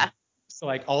 yeah. So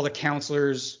like all the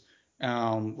counselors,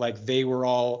 like they were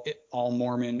all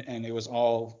Mormon, and it was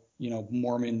all,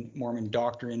 Mormon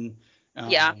doctrine.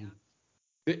 Yeah.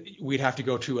 We'd have to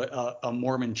go to a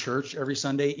Mormon church every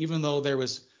Sunday, even though there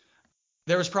was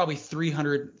probably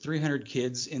 300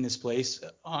 kids in this place,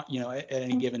 at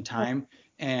any given time,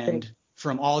 and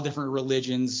from all different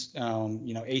religions,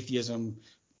 atheism,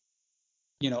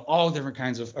 all different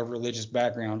kinds of religious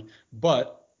background,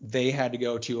 but they had to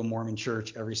go to a Mormon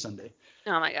church every Sunday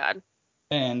Oh my God.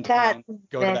 and That's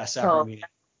go to that mental. sacrament meeting.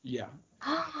 Yeah.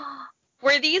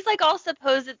 Were these like all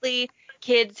supposedly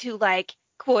kids who like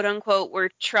quote unquote were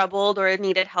troubled or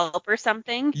needed help or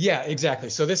something? Yeah,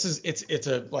 exactly. So it's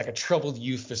a like a troubled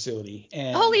youth facility,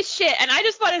 and Holy shit. And I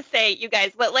just want to say, you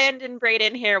guys, what landed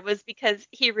Braden here was because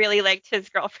he really liked his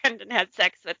girlfriend and had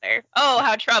sex with her. Oh,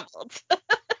 how troubled.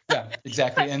 yeah,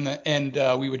 exactly.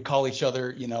 And we would call each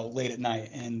other, late at night,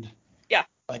 and Yeah.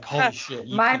 like, holy shit,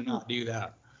 you My- cannot do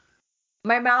that.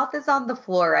 My mouth is on the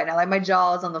floor right now. Like my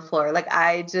jaw is on the floor. Like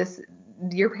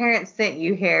your parents sent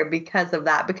you here because of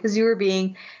that, because you were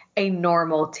being a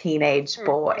normal teenage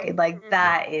boy. Like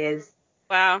that is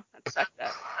Wow. That's fucked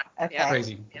up. okay. Yeah.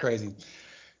 Crazy.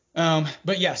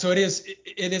 But yeah, so it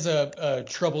is a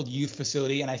troubled youth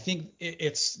facility, and I think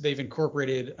they've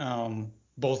incorporated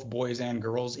both boys and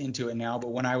girls into it now. But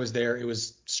when I was there, it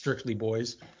was strictly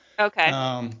boys. Okay.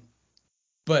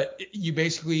 But you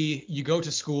go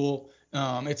to school.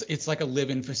 It's like a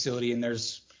live-in facility, and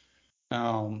there's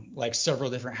like several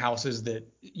different houses that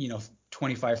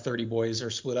 25, 30 boys are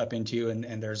split up into,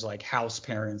 and there's like house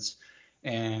parents,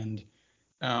 and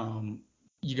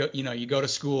you go to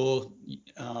school,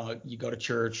 you go to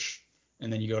church,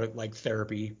 and then you go to like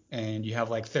therapy, and you have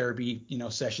like therapy,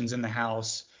 sessions in the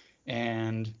house,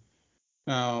 and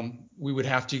we'd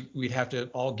have to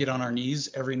all get on our knees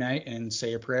every night and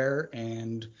say a prayer,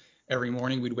 and every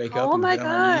morning we'd wake up Oh and my get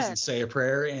on our knees God. and say a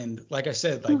prayer, and like I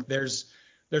said, like there's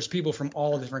people from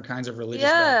all different kinds of religious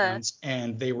Yeah. backgrounds,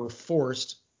 and they were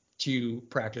forced to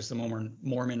practice the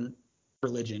Mormon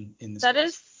religion in this That place.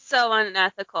 is so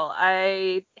unethical.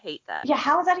 I hate that. Yeah,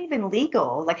 how is that even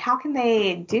legal? Like how can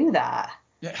they do that?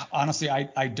 Yeah, honestly,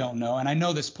 I don't know. And I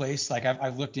know this place, like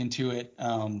I've looked into it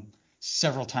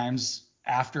several times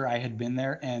after I had been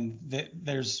there, and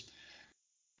there's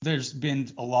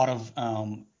been a lot of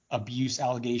abuse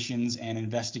allegations and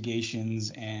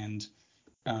investigations and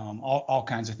all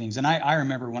kinds of things. And I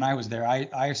remember when I was there,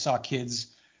 I saw kids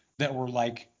that were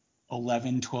like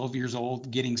 11, 12 years old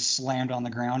getting slammed on the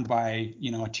ground by,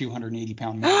 a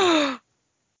 280-pound man.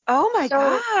 Oh my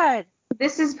So- God.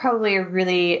 This is probably a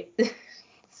really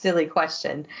silly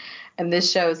question, and this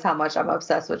shows how much I'm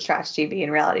obsessed with trash TV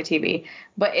and reality TV.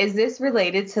 But is this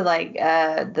related to like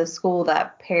the school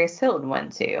that Paris Hilton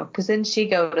went to? Because didn't she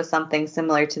go to something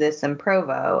similar to this in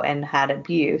Provo and had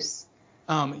abuse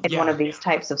in one of these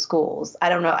types of schools? I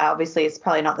don't know. Obviously, it's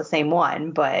probably not the same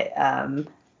one, but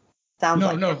sounds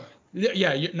like No.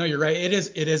 Yeah, you're right. It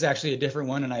is actually a different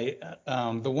one,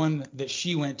 and the one that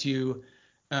she went to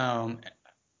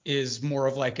is more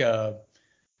of like a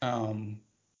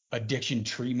addiction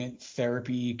treatment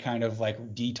therapy kind of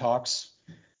like detox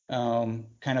kind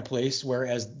of place,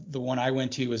 whereas the one I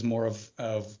went to is more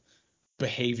of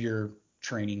behavior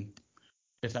training,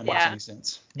 if that makes any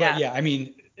sense. But yeah, I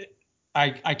mean, I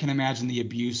can imagine the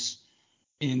abuse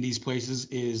in these places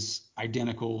is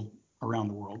identical around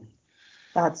the world.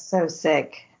 That's so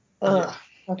sick. Ugh.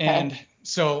 Yeah. Okay. And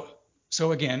so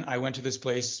again, I went to this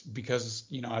place because,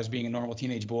 I was being a normal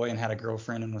teenage boy and had a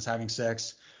girlfriend and was having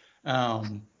sex.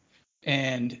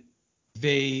 And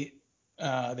they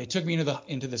took me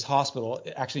into this hospital,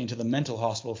 actually into the mental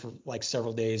hospital for like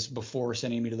several days before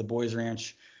sending me to the boys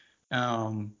ranch,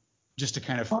 just to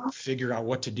kind of figure out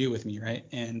what to do with me, right?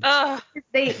 And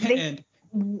They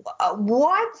and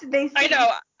what they say? I know.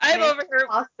 I'm over here with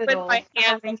hospital my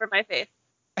hands having over my face.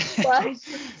 what?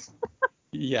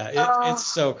 yeah, it's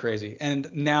so crazy.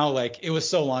 And now, like, it was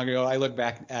so long ago, I look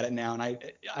back at it now and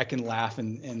I can laugh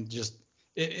and just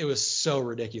it was so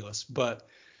ridiculous. But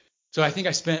so I think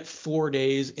I spent 4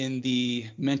 days in the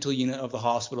mental unit of the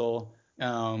hospital,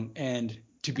 and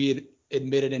to be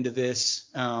admitted into this,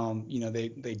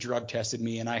 they drug tested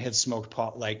me, and I had smoked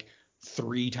pot like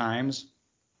 3 times,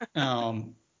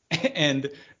 And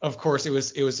of course it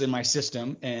was in my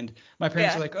system, and my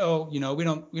parents Yeah. were like, oh, we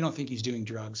don't think he's doing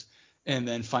drugs. And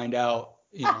then find out,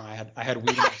 I had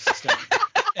weed in my system.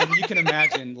 And you can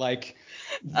imagine like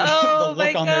Oh the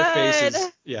look my on their God.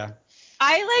 faces. Yeah.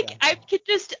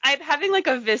 I'm having like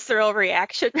a visceral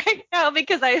reaction right now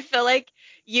because I feel like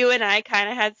you and I kind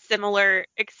of had similar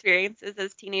experiences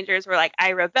as teenagers where like I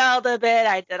rebelled a bit,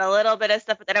 I did a little bit of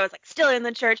stuff, but then I was like still in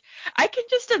the church. I can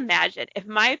just imagine if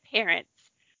my parents,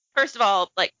 first of all,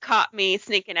 like caught me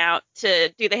sneaking out to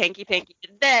do the hanky panky,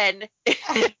 and then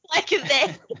like if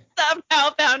they somehow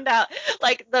found out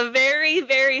like the very,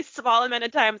 very small amount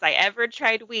of times I ever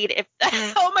tried weed, if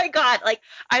oh my God, like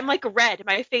I'm like red.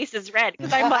 My face is red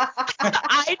because I'm like,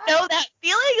 I know that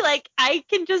feeling. Like I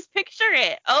can just picture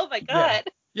it. Oh my Yeah. God.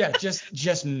 Yeah,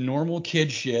 just normal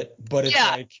kid shit, but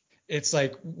Yeah. it's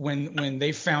like when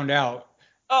they found out,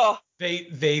 Oh,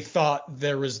 they thought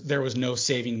there was no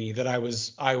saving me, that I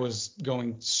was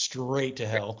going straight to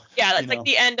hell. yeah, that's like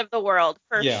the end of the world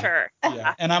for Yeah. sure.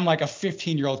 Yeah. And I'm like a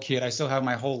 15-year-old kid. I still have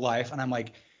my whole life, and I'm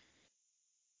like,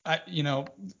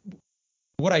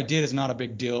 what I did is not a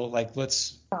big deal. Like,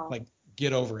 let's like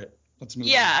get over it. Let's move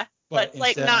on. Yeah. But Let's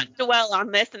like instead, not dwell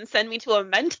on this and send me to a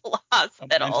mental a hospital.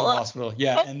 mental hospital.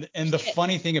 Yeah. Oh, And the shit.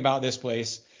 funny thing about this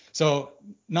place, so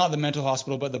not the mental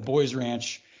hospital, but the boys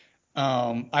ranch.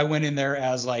 I went in there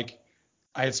as like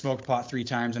I had smoked pot 3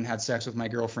 times and had sex with my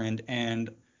girlfriend, and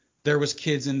there was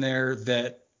kids in there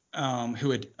that who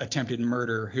had attempted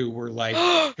murder, who were like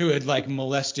who had like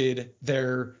molested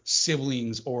their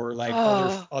siblings or like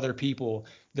Oh. other people.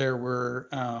 There were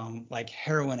like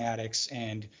heroin addicts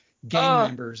and gang Oh.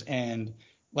 members, and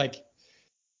like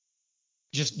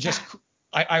just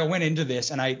I went into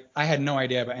this, and I had no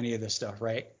idea about any of this stuff,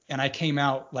 right? And I came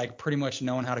out like pretty much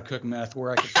knowing how to cook meth,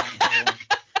 where I could find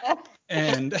heroin.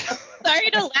 And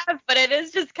Sorry to laugh, but it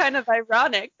is just kind of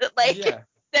ironic that like yeah,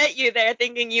 sent you there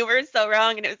thinking you were so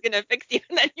wrong and it was gonna fix you,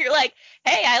 and then you're like,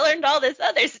 hey, I learned all this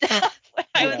other stuff when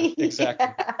I was.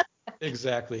 yeah,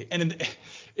 exactly. And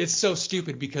it's so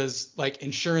stupid because like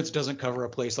insurance doesn't cover a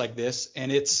place like this,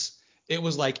 and it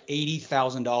was like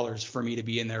 $80,000 for me to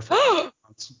be in there for 8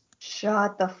 months.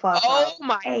 Shut the fuck Oh up.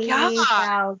 my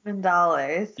God.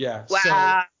 $80,000. Yeah.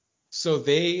 Wow. So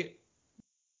they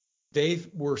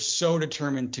were so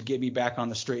determined to get me back on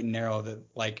the straight and narrow that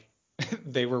like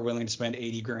they were willing to spend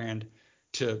 80 grand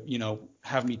to,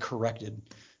 have me corrected.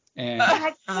 And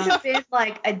That could have been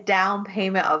like a down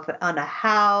payment on a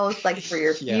house, like for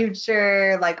your Yeah.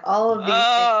 future, like all of these things.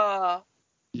 Oh.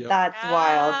 Yep. That's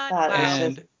wild. That Wow. is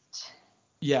And just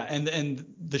yeah, and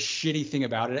the shitty thing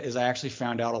about it is I actually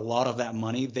found out a lot of that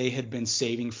money they had been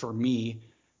saving for me,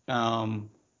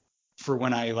 for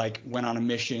when I like went on a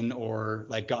mission or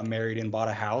like got married and bought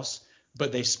a house,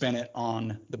 but they spent it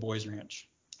on the boys ranch.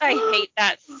 I hate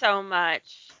that so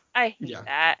much. I hate Yeah.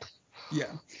 that.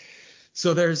 Yeah.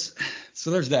 So there's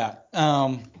that.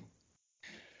 Let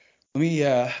me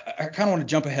I kind of want to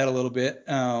jump ahead a little bit.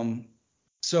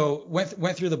 So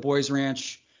went through the boys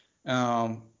ranch,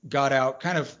 got out,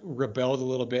 kind of rebelled a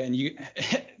little bit,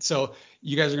 and so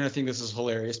you guys are gonna think this is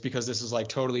hilarious because this is like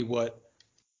totally what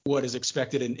is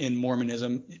expected in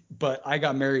Mormonism. But I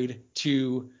got married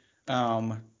to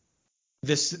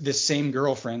this same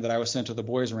girlfriend that I was sent to the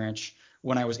boys ranch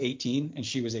when I was 18 and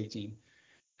she was 18.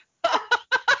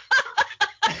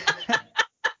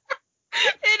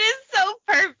 It is so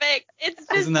perfect. It's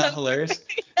just Isn't that so hilarious?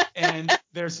 perfect. And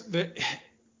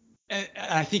and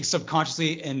I think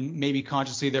subconsciously and maybe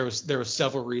consciously there was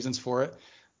several reasons for it.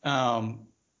 And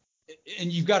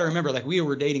you've got to remember, like, we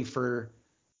were dating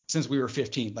since we were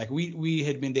 15. Like we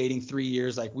had been dating 3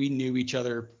 years. Like we knew each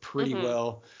other pretty Mhm.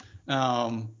 well.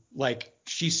 Like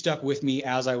she stuck with me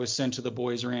as I was sent to the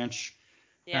boys ranch.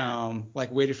 Yeah.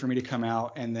 Like waited for me to come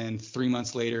out, and then 3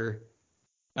 months later,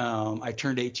 I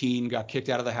turned 18, got kicked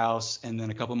out of the house, and then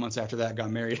a couple months after that, got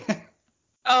married.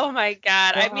 Oh my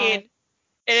God. I mean,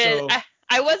 it is. So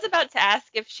I was about to ask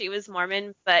if she was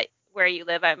Mormon, but where you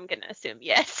live, I'm gonna assume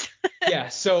yes. yeah,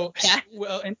 so Yeah.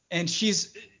 well, and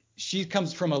she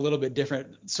comes from a little bit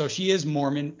different. So she is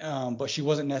Mormon, but she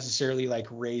wasn't necessarily like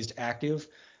raised active.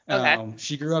 Okay.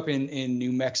 She grew up in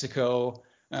New Mexico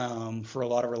for a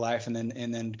lot of her life, and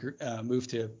then moved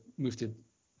to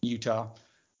Utah,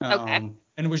 Okay.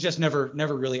 and was just never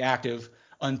really active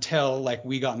until like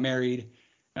we got married.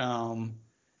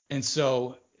 And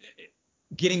so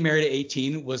getting married at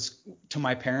 18 was, to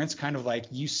my parents, kind of like,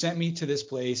 you sent me to this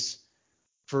place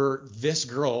for this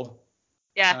girl,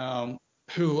 Yeah.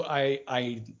 who I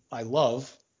love,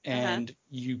 Uh-huh. and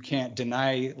you can't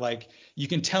deny, like, you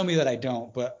can tell me that I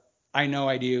don't, but I know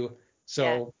I do. Yeah.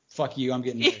 So fuck you, I'm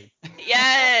getting married.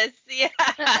 Yes. Yeah.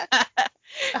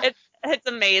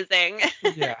 amazing.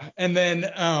 Yeah. And then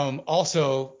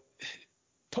also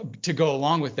to go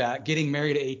along with that, getting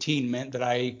married at 18 meant that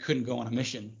I couldn't go on a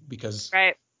mission because,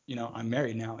 Right. I'm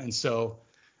married now. And so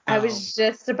I was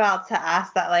just about to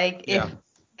ask that, like, yeah.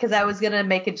 because I was going to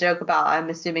make a joke about, I'm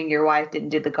assuming your wife didn't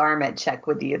do the garment check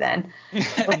with you then. No.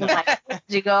 Like, did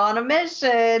you go on a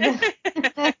mission?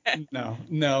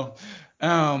 No.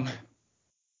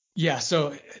 Yeah.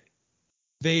 So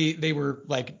they were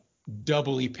like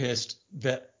doubly pissed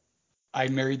that I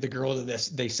married the girl that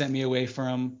they sent me away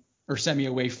from or sent me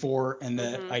away for, and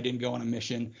that I didn't go on a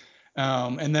mission.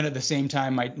 And then at the same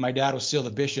time, my dad was still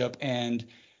the bishop, and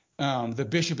the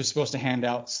bishop is supposed to hand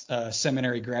out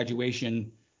seminary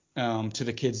graduation to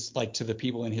the kids, like to the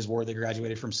people in his ward that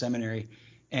graduated from seminary.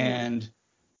 And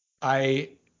I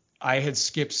had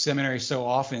skipped seminary so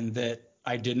often that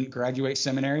I didn't graduate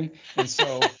seminary. And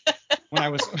so when I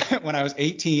was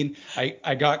 18,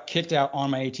 I got kicked out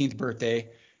on my 18th birthday.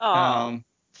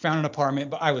 Found an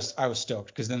apartment, but I was stoked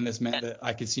because then this meant that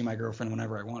I could see my girlfriend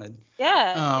whenever I wanted.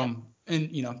 Yeah.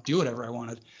 And do whatever I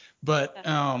wanted. But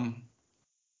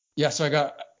yeah, so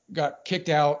I got kicked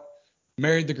out,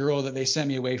 married the girl that they sent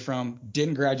me away from,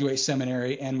 didn't graduate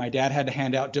seminary, and my dad had to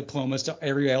hand out diplomas to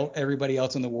everybody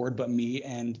else in the ward but me,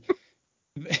 and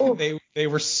they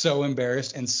were so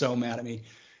embarrassed and so mad at me.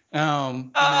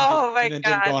 And then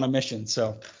didn't go on a mission.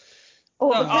 So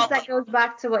Well, because that goes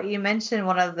back to what you mentioned,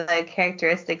 one of the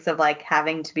characteristics of like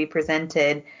having to be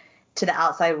presented to the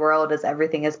outside world as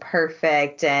everything is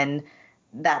perfect and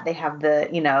that they have the,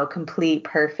 complete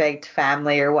perfect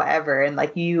family or whatever. And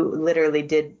like you literally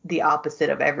did the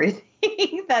opposite of everything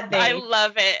that they I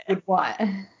love it. would want.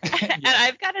 And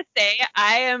I've got to say,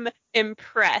 I am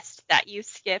impressed that you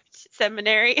skipped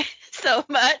seminary so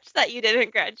much that you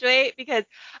didn't graduate, because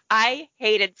I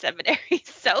hated seminary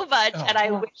so much, and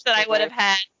I wish that I would have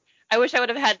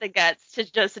had the guts to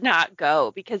just not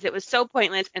go, because it was so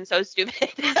pointless and so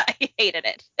stupid. I hated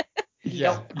it.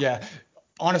 Yeah.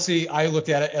 Honestly, I looked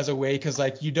at it as a way, because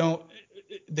like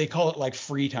they call it like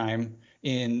free time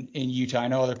in Utah. I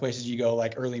know other places you go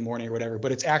like early morning or whatever,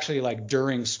 but it's actually like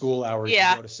during school hours you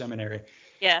go to seminary.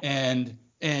 Yeah. And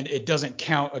it doesn't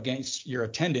count against your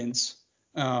attendance.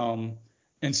 And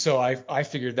so I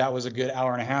figured that was a good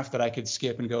hour and a half that I could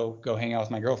skip and go hang out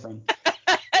with my girlfriend.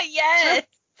 Yes.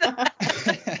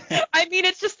 I mean,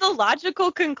 it's just the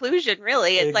logical conclusion,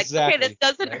 really. It's exactly. Like, okay, this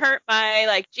doesn't hurt my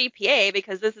like GPA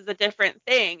because this is a different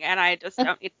thing, and I just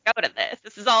don't need to go to this.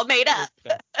 This is all made up.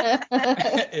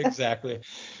 Exactly.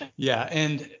 Yeah,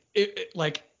 and it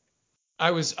like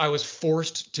I was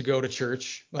forced to go to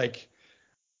church. Like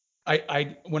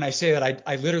I when I say that,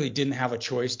 I literally didn't have a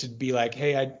choice to be like,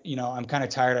 hey, I'm kind of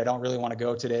tired. I don't really want to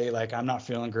go today. Like I'm not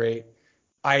feeling great.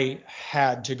 I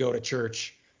had to go to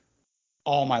church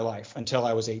all my life until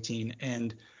I was 18.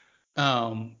 And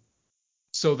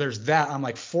so there's that. I'm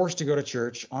like forced to go to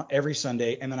church every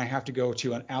Sunday, and then I have to go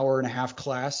to an hour and a half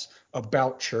class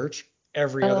about church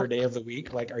every other day of the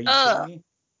week. Like, are you kidding me?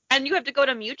 And you have to go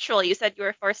to Mutual. You said you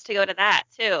were forced to go to that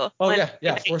too. Oh yeah,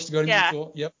 forced to go to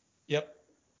Mutual. Yep.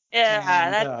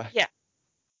 Yeah, and,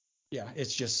 yeah,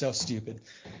 it's just so stupid.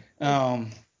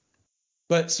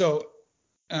 But so,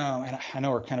 and I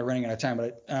know we're kind of running out of time,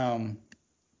 but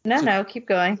no, keep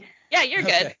going. Yeah, you're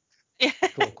good.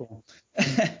 Okay. Cool.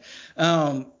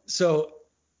 So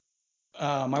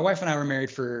my wife and I were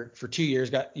married for 2 years,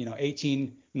 got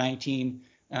 18, 19.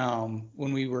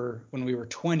 When we were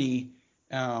 20,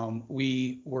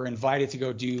 we were invited to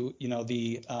go do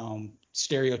the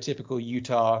stereotypical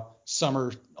Utah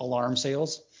summer alarm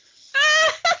sales.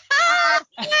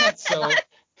 So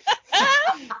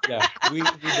yeah, we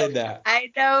did that.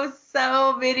 I know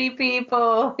so many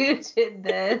people who did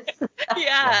this.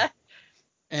 Yeah.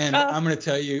 And I'm gonna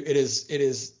tell you, it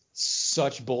is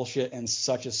such bullshit and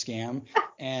such a scam.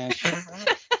 And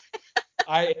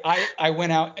I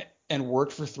went out and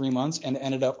worked for 3 months and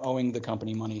ended up owing the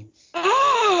company money.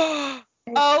 Oh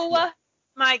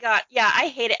my God. Yeah, I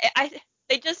hate it.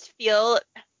 They just feel,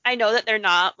 I know that they're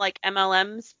not like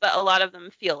MLMs, but a lot of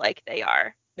them feel like they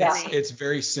are. It's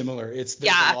very similar. There's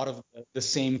a lot of the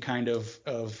same kind of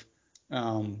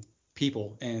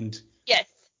people, and yes,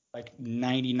 like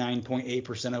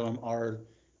 99.8% of them are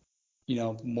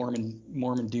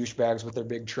Mormon douchebags with their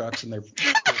big trucks and their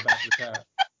backwards hat.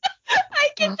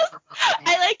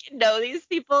 I like know these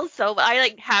people, so I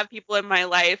like have people in my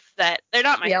life that they're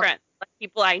not my friends, like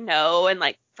people I know and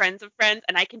like friends of friends,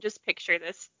 and I can just picture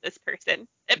this person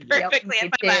perfectly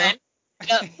in my mind.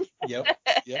 Yep,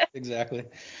 exactly.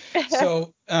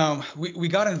 So we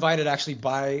got invited actually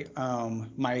by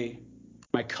my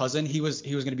cousin. He was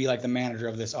going to be like the manager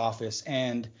of this office,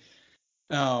 and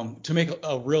To make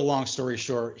a real long story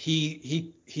short,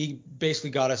 he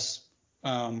basically got us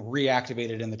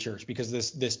reactivated in the church because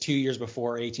this 2 years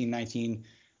before 18, 19,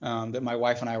 that my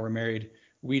wife and I were married,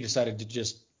 we decided to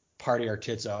just party our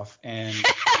tits off and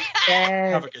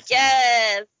have a good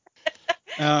time.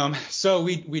 Yes. So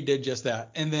we did just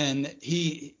that, and then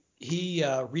he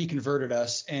reconverted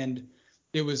us, and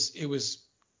it was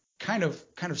kind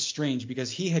of strange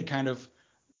because he had kind of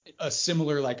a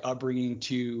similar like upbringing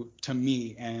to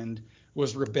me and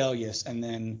was rebellious, and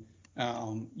then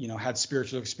had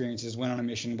spiritual experiences, went on a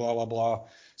mission, blah blah blah.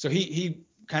 So he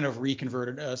kind of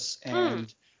reconverted us,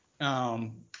 and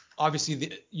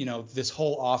obviously this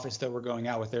whole office that we're going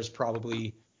out with, there's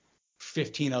probably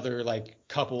 15 other like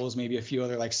couples, maybe a few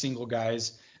other like single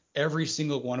guys. Every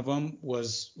single one of them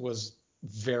was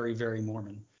very, very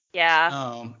Mormon.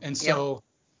 Yeah. And so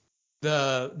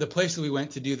the place that we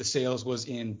went to do the sales was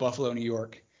in Buffalo, New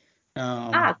York.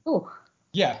 Cool.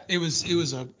 Yeah, it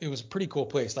was a pretty cool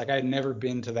place. Like I had never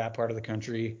been to that part of the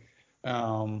country.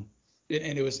 And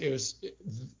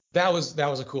that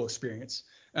was a cool experience.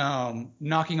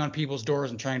 Knocking on people's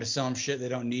doors and trying to sell them shit they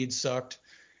don't need sucked.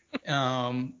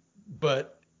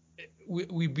 But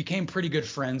we became pretty good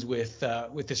friends with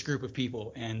this group of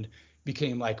people and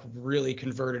became like really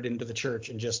converted into the church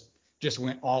and just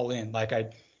went all in. Like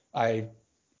I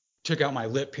took out my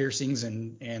lip piercings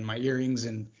and my earrings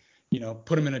and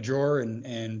put them in a drawer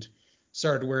and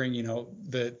started wearing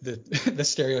the the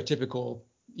stereotypical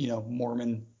Utah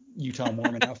Mormon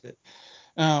outfit.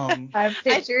 I'm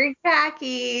picturing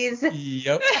khakis.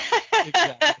 Yep.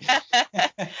 Exactly.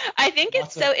 I think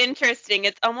it's so interesting.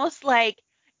 It's almost like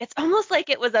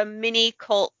it was a mini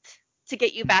cult to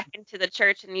get you back into the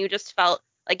church, and you just felt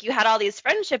like you had all these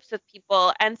friendships with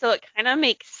people, and so it kind of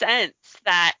makes sense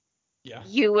that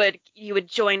you would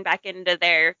join back into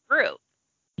their group.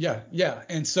 Yeah.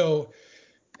 And so,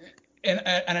 and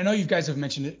I know you guys have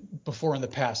mentioned it before in the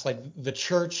past, like the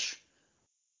church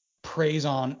preys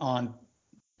on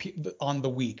the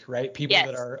weak, right? People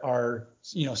that are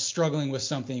struggling with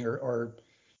something or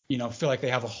feel like they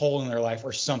have a hole in their life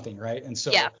or something, right? And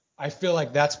so I feel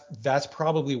like that's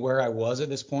probably where I was at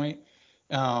this point,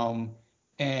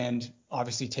 and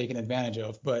obviously taken advantage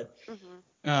of. But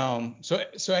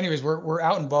so anyways, we're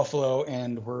out in Buffalo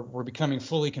and we're becoming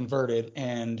fully converted,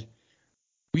 and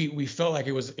we felt like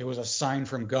it was a sign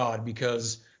from God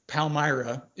because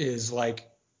Palmyra is like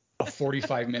a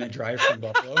 45-minute drive from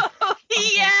Buffalo. Oh,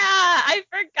 yeah, I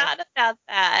forgot about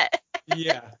that.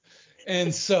 Yeah.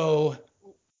 And so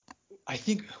I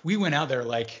think we went out there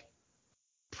like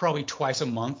probably twice a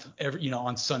month,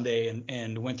 on Sunday,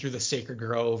 and went through the Sacred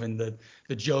Grove and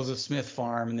the Joseph Smith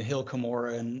Farm and the Hill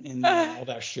Cumorah and all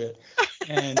that shit.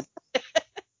 And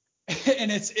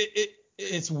and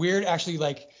it's weird actually,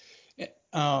 like,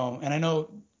 and I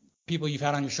know people you've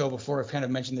had on your show before have kind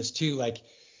of mentioned this too. Like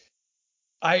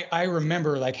I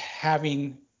remember like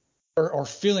having or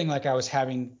feeling like I was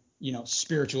having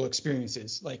spiritual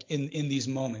experiences like in these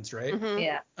moments, right?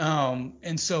 Yeah.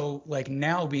 And so like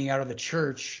now being out of the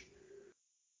church,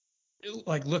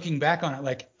 like looking back on it,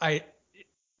 like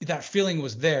that feeling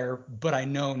was there, but I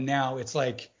know now it's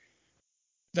like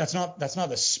that's not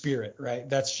the spirit, right?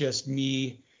 That's just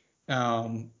me.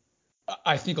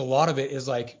 I think a lot of it is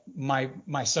like my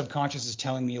subconscious is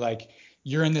telling me like,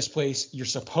 you're in this place, you're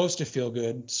supposed to feel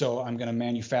good, so I'm going to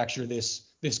manufacture this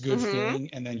good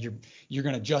feeling, and then you're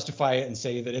going to justify it and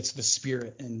say that it's the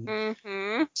spirit.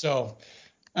 And so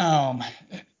I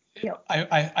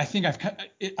think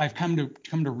I've come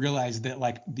to realize that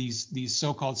like these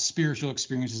so-called spiritual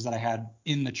experiences that I had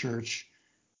in the church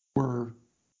were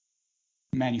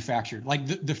manufactured. Like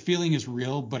the feeling is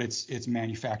real, but it's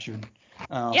manufactured.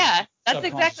 Yeah, that's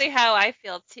exactly how I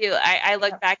feel too. I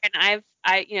look back and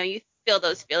you feel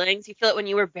those feelings. You feel it when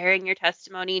you were bearing your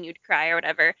testimony and you'd cry or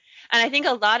whatever. And I think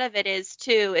a lot of it is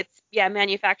too, it's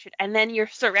manufactured. And then you're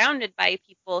surrounded by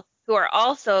people who are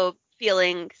also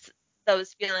feeling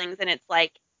those feelings, and it's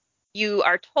like you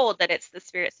are told that it's the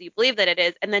spirit, so you believe that it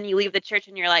is, and then you leave the church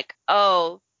and you're like,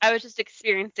 oh, I was just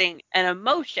experiencing an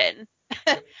emotion.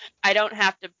 I don't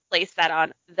have to place that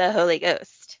on the Holy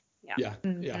Ghost. Yeah,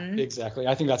 exactly.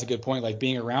 I think that's a good point. Like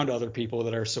being around other people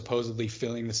that are supposedly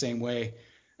feeling the same way.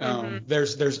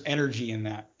 There's energy in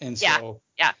that, and so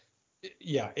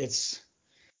it's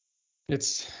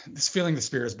this feeling the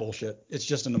spirit is bullshit. It's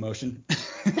just an emotion.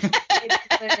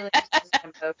 It's literally just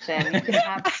an emotion. You can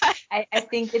have.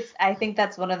 I think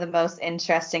that's one of the most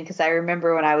interesting, because I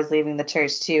remember when I was leaving the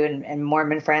church too, and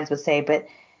Mormon friends would say, but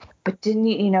but didn't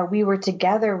you, we were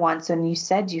together once and you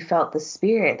said you felt the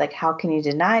spirit. Like, how can you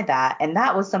deny that? And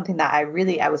that was something that I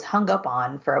was hung up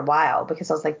on for a while because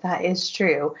I was like, that is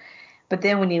true. But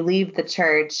then when you leave the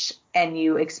church and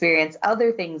you experience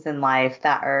other things in life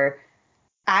that are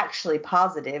actually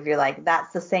positive, you're like,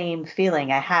 that's the same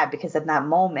feeling I had, because in that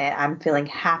moment, I'm feeling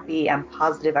happy, I'm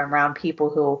positive, I'm around people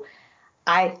who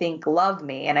I think love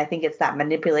me. And I think it's that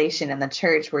manipulation in the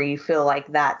church where you feel like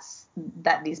that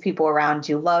these people around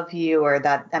you love you, or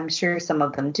that I'm sure some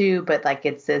of them do, but like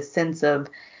it's this sense of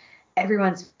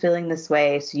everyone's feeling this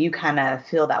way, so you kind of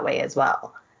feel that way as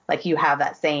well. Like you have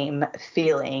that same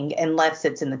feeling, unless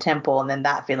it's in the temple, and then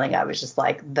that feeling, I was just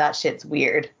like, that shit's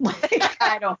weird. Like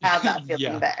I don't have that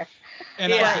feeling there.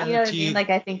 And Yeah. I You know what I guarantee, mean? Like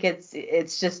I think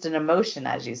it's just an emotion,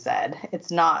 as you said.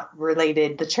 It's not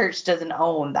related. The church doesn't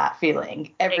own that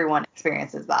feeling. Everyone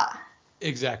experiences that.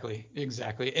 exactly.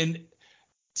 And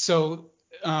so,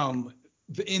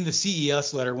 in the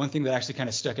CES letter, one thing that actually kind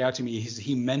of stuck out to me is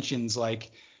he mentions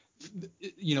like,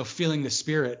 feeling the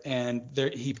spirit, and there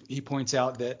he points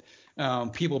out that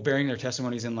people bearing their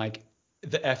testimonies in like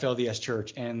the FLDS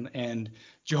church and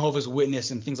Jehovah's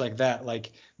Witness and things like that,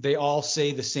 like they all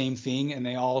say the same thing and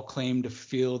they all claim to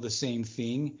feel the same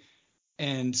thing.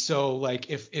 And so like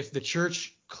if the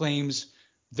church claims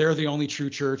they're the only true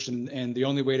church and the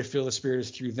only way to feel the spirit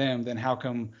is through them, then how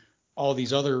come all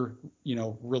these other,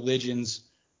 religions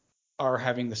are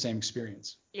having the same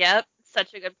experience? Yep.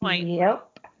 Such a good point.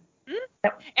 Yep. Mhm.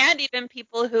 Yep. And even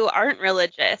people who aren't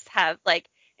religious have like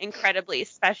incredibly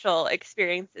special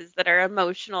experiences that are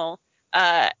emotional.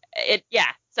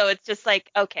 So it's just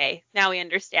like, okay, now we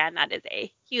understand that is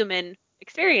a human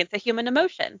experience, a human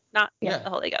emotion, not Yeah. the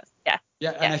Holy Ghost. Yeah.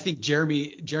 Yeah, and I think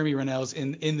Jeremy Renels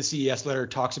in the CES letter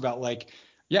talks about like,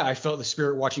 yeah, I felt the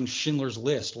spirit watching Schindler's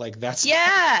List. Like that's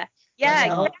Yeah. that's Yeah,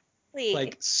 not exactly.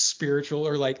 like spiritual,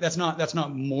 or like that's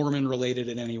not Mormon related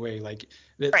in any way. Like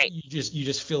that Right. you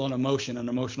just feel an emotion, an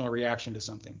emotional reaction to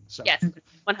something. So Yes.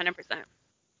 100%.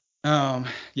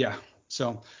 yeah.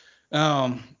 So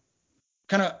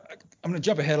kind of I'm gonna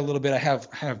jump ahead a little bit. I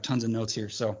have tons of notes here,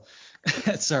 so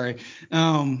sorry.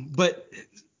 But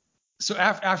so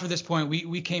after this point,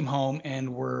 we came home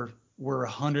and we're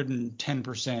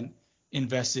 110%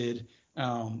 invested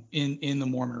in the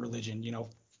Mormon religion.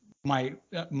 My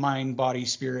mind, body,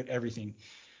 spirit, everything.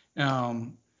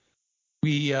 Um,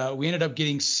 we ended up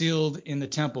getting sealed in the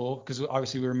temple because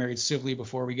obviously we were married civilly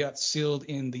before. We got sealed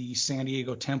in the San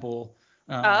Diego temple,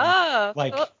 Oh,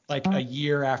 cool. like a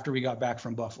year after we got back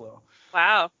from Buffalo.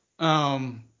 Wow.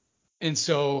 Um, and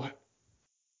so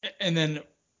and then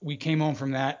we came home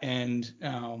from that and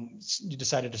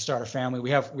decided to start a family.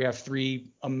 We have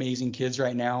three amazing kids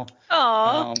right now.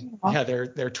 Oh, Yeah,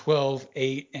 they're 12,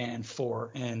 8, and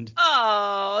 4, and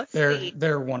oh, sweet.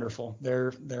 they're wonderful.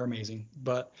 They're amazing.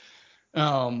 But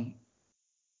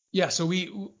yeah, so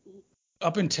we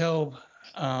up until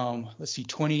let's see,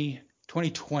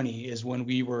 2020 is when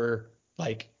we were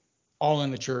like all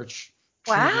in the church,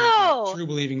 Wow. true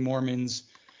believing Mormons.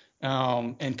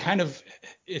 And kind of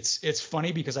it's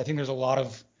funny because I think there's a lot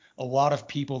of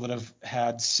people that have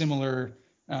had similar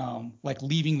like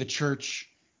leaving the church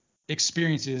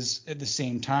experiences at the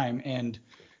same time. And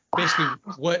basically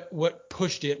what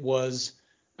pushed it was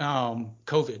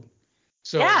COVID. Yeah.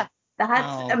 So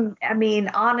That's, I mean,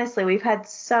 honestly, we've had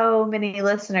so many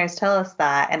listeners tell us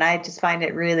that, and I just find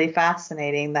it really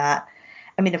fascinating that,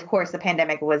 I mean, of course, the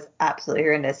pandemic was absolutely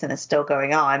horrendous and is still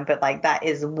going on, but like that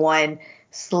is one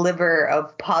sliver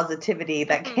of positivity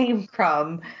that came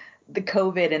from the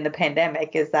COVID and the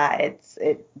pandemic, is that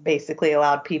it basically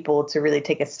allowed people to really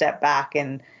take a step back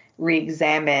and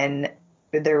re-examine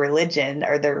their religion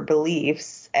or their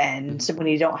beliefs. And when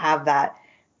you don't have that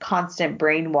constant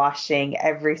brainwashing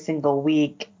every single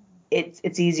week,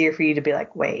 it's easier for you to be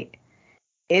like, wait,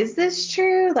 is this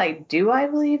true? Like, do I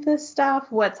believe this stuff?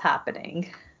 What's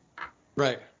happening?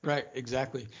 right,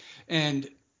 exactly. And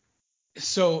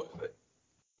so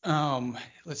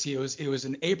let's see, it was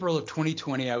in April of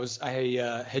 2020.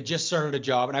 I had just started a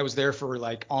job, and I was there for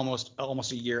like almost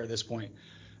a year at this point,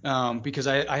 because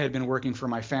I had been working for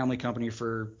my family company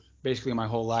for basically my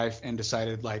whole life, and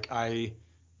decided like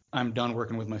I'm done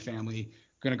working with my family,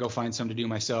 gonna go find something to do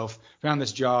myself. Found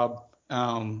this job,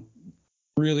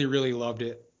 really loved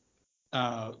it.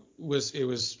 It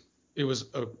was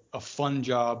a fun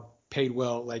job, paid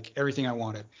well, like everything I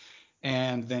wanted.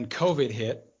 And then COVID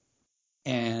hit,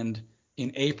 and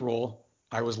in April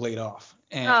I was laid off.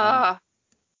 And Oh,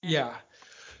 yeah,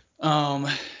 um,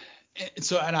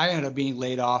 and I ended up being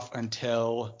laid off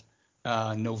until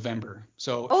November.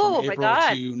 So from oh my April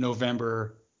God. to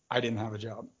November, I didn't have a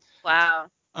job. Wow.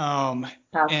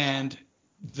 Tough. And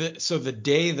so the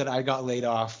day that I got laid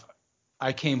off,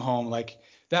 I came home like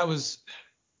that was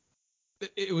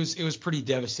it was pretty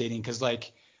devastating because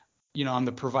like I'm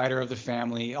the provider of the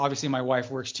family. Obviously my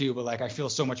wife works too, but like I feel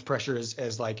so much pressure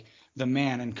as like the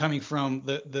man, and coming from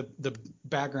the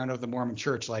background of the Mormon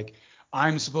church, like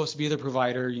I'm supposed to be the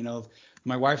provider,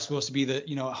 my wife's supposed to be the,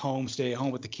 at home, stay at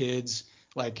home with the kids.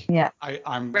 Like Yeah.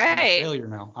 I'm a Right. failure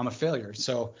now. I'm a failure.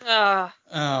 So Ugh.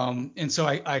 and so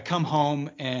I come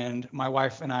home and my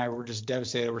wife and I were just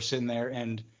devastated. We're sitting there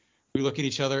and we look at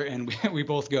each other and we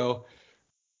both go,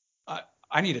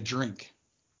 I need a drink.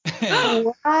 And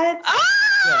What? yeah,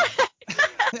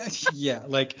 Ah! yeah,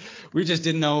 like we just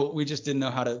didn't know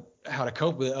how to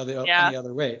cope with it Yeah. any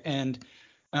other way. And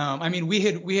I mean, we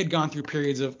had gone through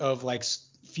periods of like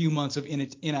few months of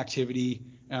inactivity,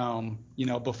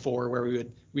 before where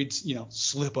we'd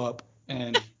slip up,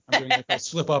 and I'm doing like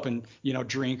slip up and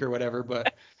drink or whatever.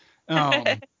 But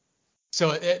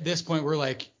so at this point we're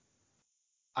like,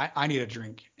 I need a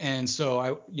drink, and so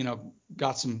I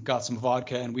got some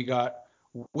vodka, and we got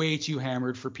way too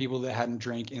hammered for people that hadn't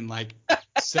drank in like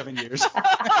 7 years. Oh,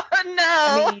 I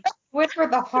no. mean, you went for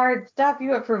the hard stuff.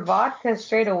 You went for vodka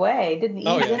straight away. Didn't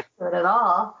Oh ease yeah. into it at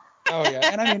all. Oh yeah,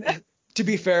 and I mean, to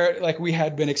be fair, like we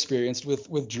had been experienced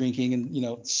with drinking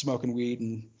and smoking weed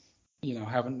and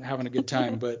having a good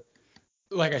time, but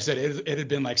like I said, it had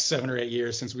been like 7 or 8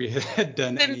 years since we had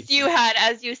done Since anything. you had,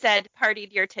 as you said,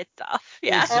 partied your tits off.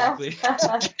 Yeah. Exactly.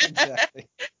 Exactly.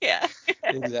 Yeah.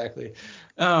 Exactly.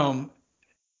 Um,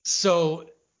 so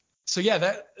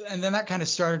yeah, and then that kind of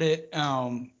started it.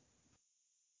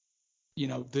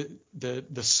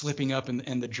 The slipping up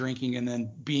and the drinking, and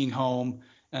then being home.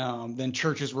 Then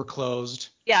churches were closed.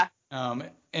 Yeah.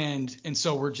 And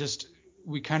so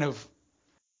we kind of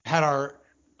had our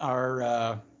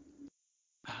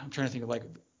I'm trying to think of like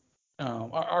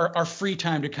our free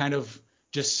time to kind of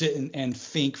just sit and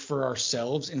think for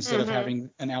ourselves instead of Mm-hmm. having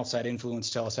an outside influence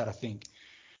tell us how to think.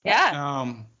 Yeah.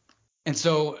 And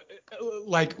so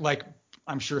like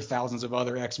I'm sure thousands of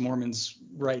other ex-Mormons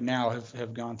right now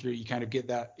have gone through, you kind of get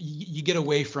that you get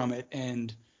away from it,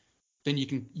 and then you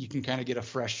can kind of get a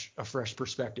fresh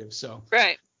perspective. So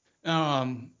Right.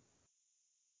 um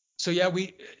so yeah,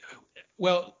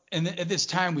 and at this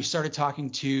time we started talking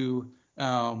to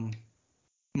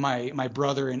my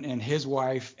brother and his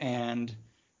wife, and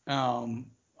I'm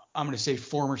going to say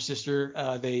former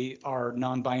sister. They are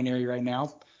non-binary right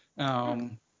now.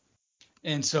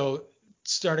 And so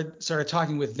started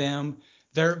talking with them.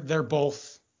 They're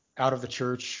both out of the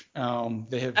church.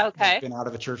 They have Okay. been out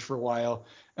of the church for a while.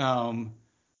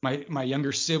 My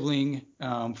younger sibling,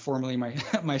 formerly my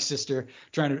my sister,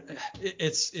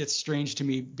 it's strange to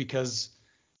me because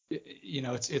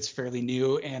it's fairly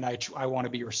new, and I want to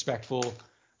be respectful,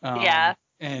 Yeah.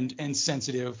 and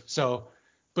sensitive. So,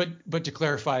 but to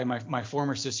clarify, my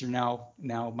former sister, now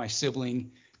my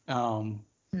sibling,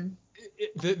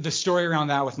 the story around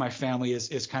that with my family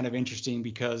is kind of interesting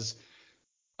because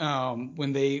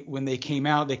when they came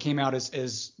out,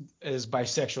 as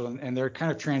bisexual, and they're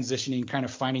kind of transitioning, kind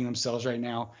of finding themselves right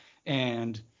now.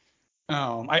 And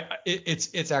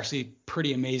it's actually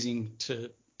pretty amazing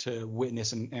to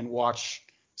witness and watch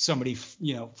somebody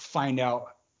find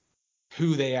out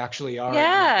who they actually are and their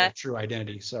Yeah. true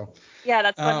identity. So Yeah,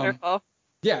 that's um, wonderful.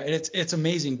 yeah, it's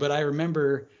amazing. But I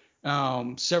remember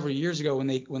several years ago when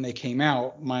they came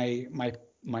out, my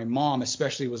mom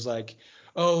especially was like,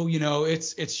 oh,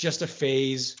 it's just a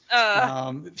phase.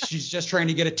 Uh, She's just trying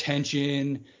to get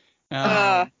attention.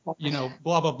 uh,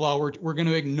 Blah blah blah. We're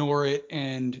gonna ignore it,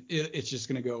 and it's just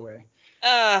gonna go away.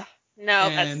 uh. No,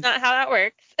 that's And not how that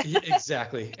works.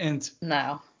 exactly.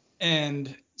 No.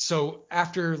 And so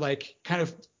after like kind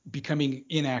of becoming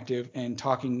inactive and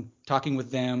talking with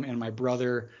them and my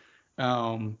brother,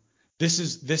 this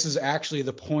is actually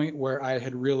the point where I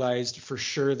had realized for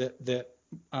sure that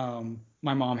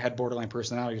my mom had borderline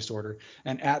personality disorder.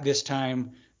 And at this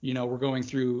time, we're going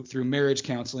through marriage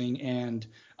counseling, and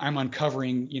I'm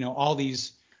uncovering all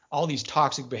these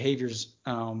toxic behaviors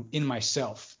in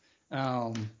myself.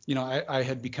 I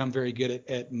had become very good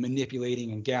at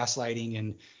manipulating and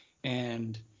gaslighting,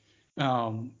 and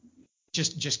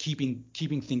just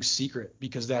keeping things secret,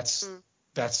 because Mm.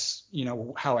 that's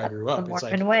how I grew The up. It's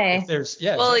like Mormon if way. there's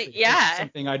Well, exactly, if there's yeah.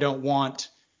 something I don't want,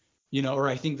 or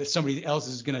I think that somebody else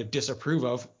is going to disapprove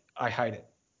of, I hide it.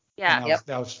 And Yeah. Yep.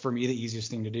 that was for me the easiest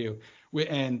thing to do.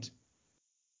 And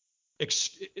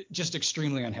just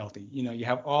extremely unhealthy. You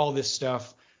have all this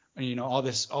stuff, all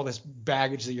this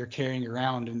baggage that you're carrying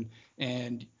around,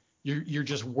 and you're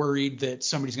just worried that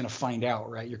somebody's going to find out,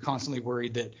 right? You're constantly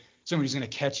worried that somebody's going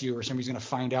to catch you or somebody's going to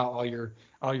find out all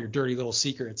your dirty little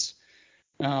secrets.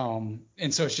 And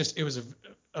so it was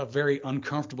a very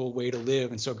uncomfortable way to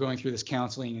live. And so going through this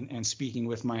counseling and speaking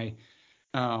with my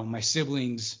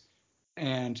siblings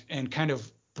and kind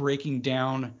of breaking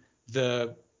down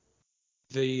the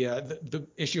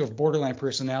issue of borderline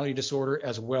personality disorder,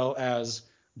 as well as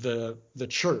the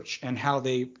church and how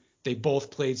they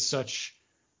both played such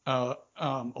a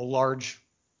large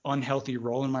unhealthy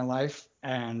role in my life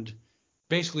and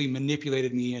basically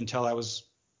manipulated me until I was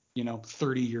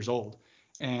 30 years old.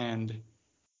 And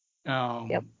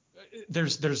Yep.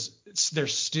 there's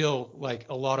still like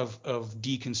a lot of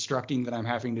deconstructing that I'm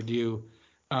having to do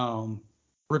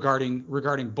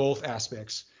regarding both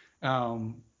aspects.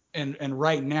 And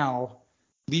right now,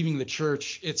 leaving the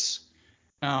church, it's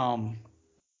and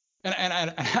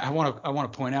I want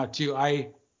to point out too, I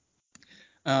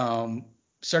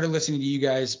started listening to you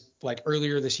guys like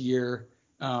earlier this year.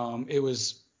 It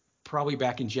was probably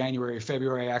back in January or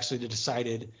February I actually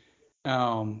decided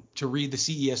to read the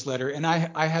CES letter, and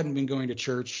I hadn't been going to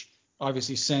church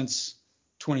obviously since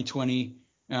 2020.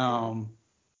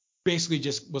 Basically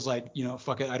just was like,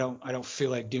 fuck it, I don't feel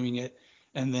like doing it.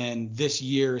 And then this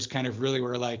year is kind of really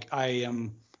where like I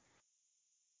am.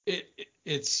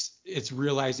 It's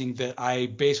realizing that I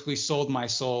basically sold my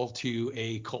soul to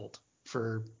a cult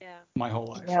for my whole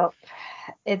life. Yep.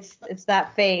 It's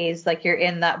that phase, like you're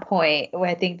in that point where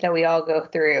I think that we all go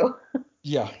through.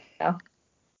 Yeah. Yeah.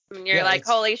 And you're like,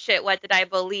 holy shit, what did I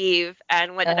believe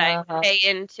and what did I pay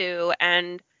into?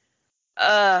 And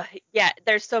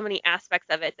there's so many aspects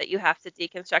of it that you have to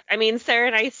deconstruct. I mean, Sarah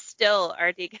and I still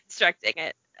are deconstructing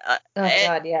it.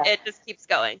 God, yeah. It just keeps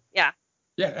going. Yeah.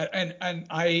 Yeah, and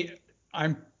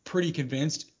I'm pretty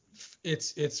convinced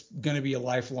it's going to be a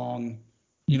lifelong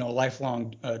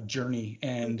journey.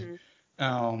 And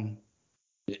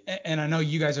and I know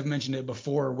you guys have mentioned it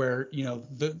before, where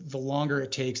the longer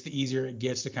it takes, the easier it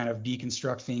gets to kind of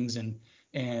deconstruct things and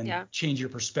change your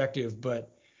perspective.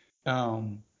 But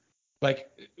like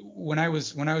when I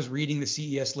was reading the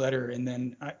CES letter, and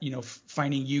then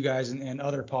finding you guys and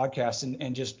other podcasts,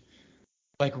 and just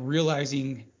like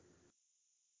realizing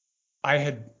I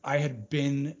had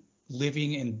been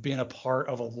living and been a part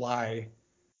of a lie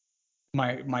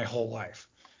my whole life.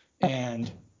 And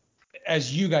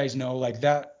as you guys know, like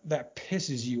that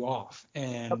pisses you off,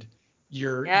 and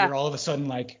you're all of a sudden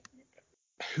like,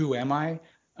 who am I?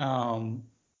 How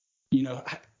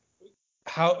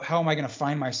am I going to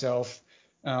find myself?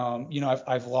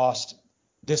 I've lost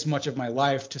this much of my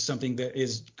life to something that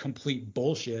is complete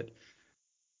bullshit.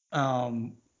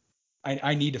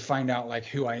 I need to find out like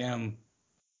who I am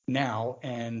now.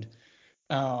 And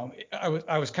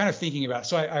I was kind of thinking about,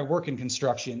 so I work in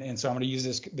construction, and so I'm going to use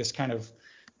this kind of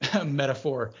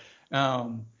metaphor.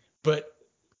 But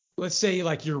let's say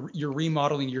like you're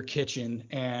remodeling your kitchen,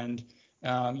 and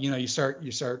you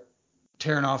start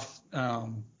tearing off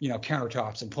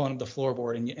countertops and pulling up the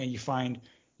floorboard, and you find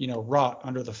rot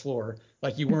under the floor,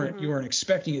 like you weren't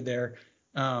expecting it there.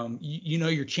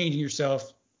 You're changing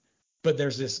yourself, but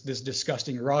there's this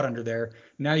disgusting rot under there.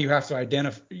 Now you have to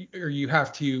identify, or you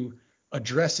have to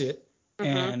address it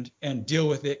and deal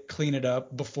with it, clean it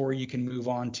up before you can move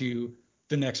on to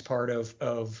the next part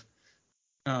of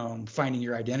finding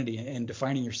your identity and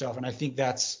defining yourself. And I think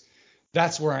that's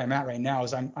where I'm at right now,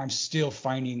 is I'm still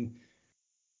finding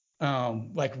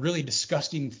like really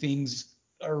disgusting things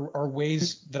or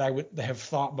ways that I would have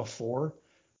thought before,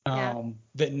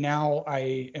 that now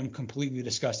I am completely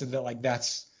disgusted that like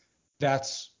that's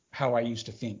how I used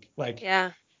to think. Like,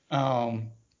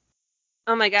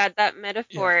 oh my God, that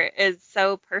metaphor is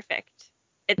so perfect.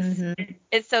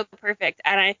 It's so perfect.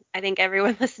 And I think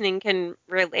everyone listening can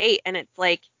relate. And it's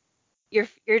like,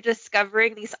 you're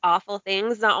discovering these awful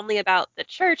things, not only about the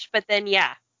church, but then,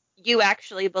 you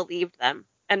actually believed them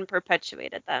and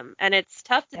perpetuated them. And it's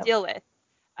tough to deal with.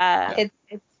 It's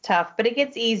tough, but it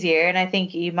gets easier. And I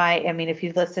think if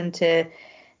you've listened to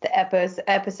the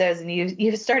episodes and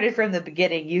you've started from the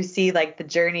beginning, you see like the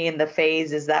journey and the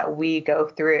phases that we go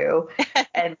through,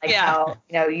 and like how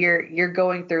you're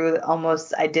going through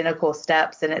almost identical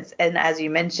steps. And as you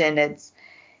mentioned,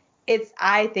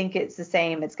 I think it's the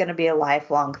same. It's going to be a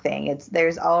lifelong thing.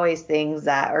 There's always things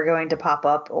that are going to pop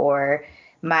up or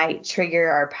might trigger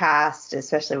our past,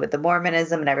 especially with the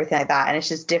Mormonism and everything like that. And it's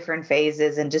just different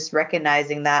phases, and just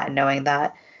recognizing that and knowing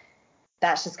that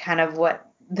that's just kind of what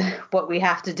we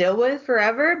have to deal with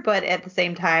forever. But at the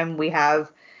same time, we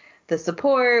have the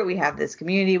support, we have this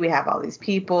community, we have all these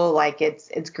people. Like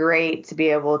it's great to be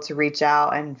able to reach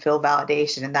out and feel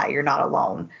validation and that you're not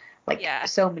alone. Like Yeah.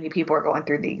 so many people are going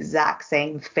through the exact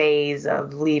same phase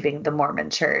of leaving the Mormon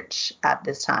church at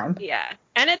this time. Yeah.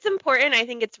 And it's important. I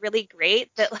think it's really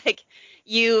great that like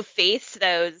you face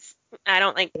those, I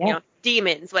don't like, Yeah.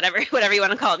 demons, whatever whatever you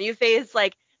want to call them. You face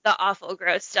like the awful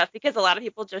gross stuff because a lot of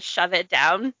people just shove it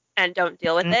down and don't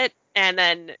deal with Mhm. it and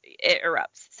then it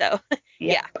erupts. So,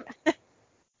 yeah.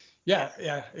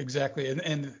 Yeah, exactly.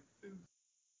 And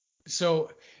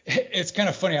so it's kind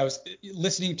of funny. I was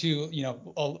listening to,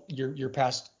 all your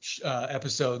past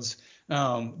episodes.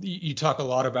 You talk a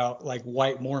lot about like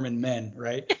white Mormon men,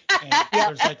 right? And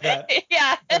there's like that,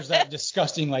 Yeah. there's that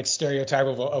disgusting like stereotype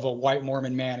of a white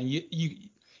Mormon man, and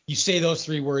you say those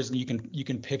three words and you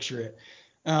can picture it.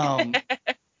 And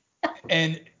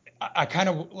I kind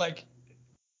of like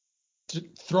to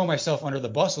throw myself under the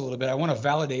bus a little bit. I want to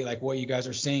validate like what you guys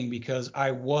are saying because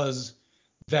I was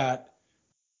that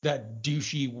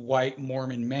douchey white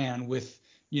Mormon man with,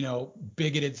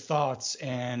 bigoted thoughts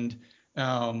and,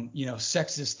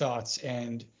 sexist thoughts.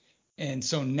 And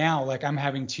so now like I'm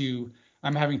having to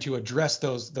address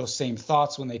those same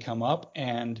thoughts when they come up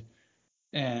and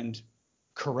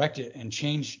correct it and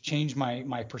change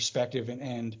my perspective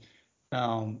and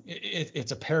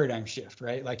it's a paradigm shift,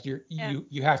 right? Like Yeah.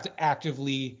 you have to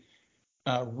actively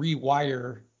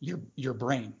rewire your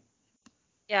brain.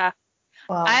 Yeah.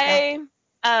 Well, I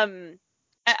I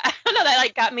don't know, that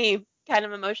like got me kind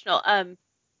of emotional.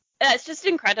 It's just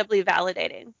incredibly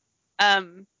validating.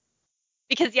 Um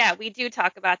because yeah, we do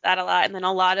talk about that a lot and then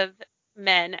a lot of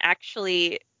men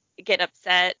actually get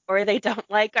upset or they don't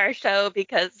like our show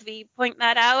because we point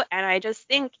that out and I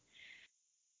think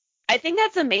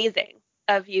that's amazing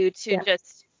of you to yeah.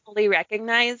 just fully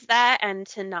recognize that and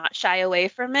to not shy away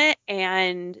from it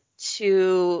and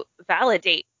to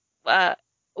validate uh,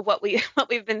 what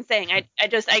we've been saying.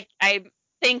 I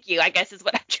thank you, I guess is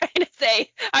what I'm trying to say.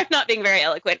 I'm not being very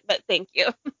eloquent, but thank you.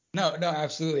 No,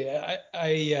 absolutely.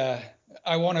 I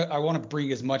want to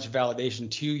bring as much validation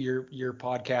to your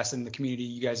podcast and the community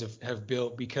you guys have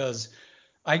built because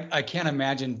I can't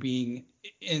imagine being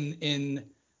in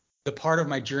the part of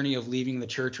my journey of leaving the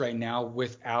church right now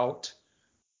without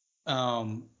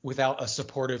a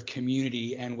supportive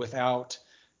community and without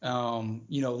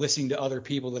listening to other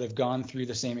people that have gone through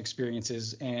the same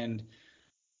experiences. And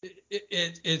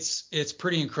it's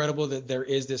pretty incredible that there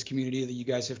is this community that you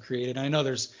guys have created. I know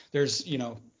there's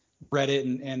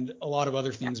Reddit and a lot of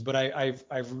other things, but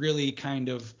I've really kind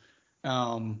of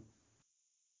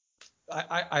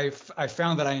I've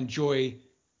found that I enjoy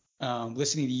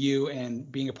listening to you and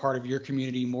being a part of your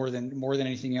community more than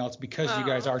anything else because you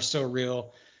guys Oh, are so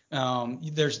real.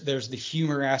 There's the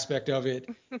humor aspect of it,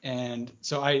 and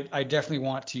so I definitely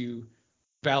want to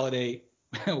validate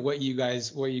what you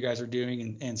guys are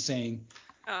doing and saying.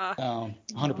 oh,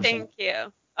 100%. thank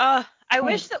you. Oh, I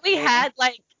wish Thank that we you. had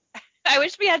like I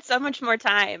wish we had so much more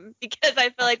time because I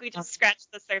feel like we just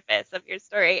scratched the surface of your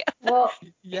story. Well,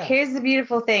 Yeah. here's the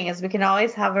beautiful thing is we can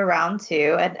always have a round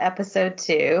two, an episode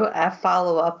two, a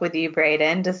follow up with you,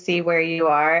 Braden, to see where you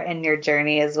are in your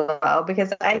journey as well.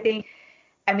 Because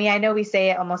I know we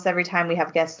say it almost every time we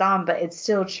have guests on, but it's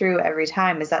still true every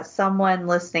time is that someone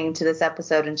listening to this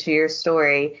episode and to your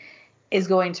story is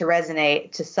going to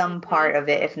resonate to some part of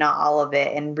it, if not all of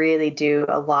it, and really do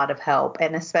a lot of help.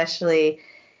 And especially,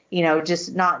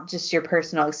 just not just your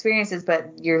personal experiences,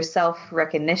 but your self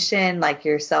recognition, like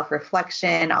your self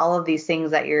reflection, all of these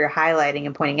things that you're highlighting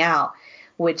and pointing out,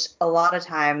 which a lot of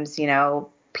times,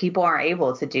 people aren't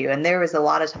able to do. And there was a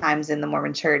lot of times in the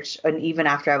Mormon church, and even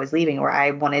after I was leaving, where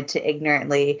I wanted to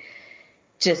ignorantly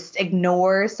just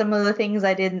ignore some of the things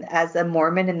I did as a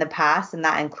Mormon in the past. And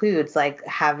that includes like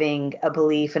having a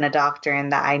belief in a doctrine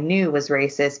that I knew was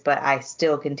racist, but I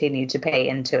still continued to pay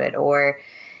into it. Or,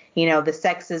 the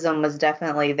sexism was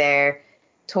definitely there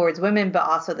towards women, but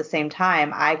also at the same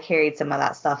time, I carried some of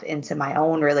that stuff into my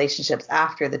own relationships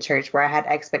after the church where I had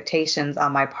expectations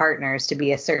on my partners to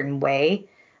be a certain way,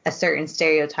 a certain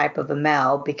stereotype of a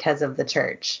male because of the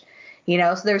church.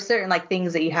 So there's certain like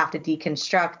things that you have to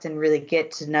deconstruct and really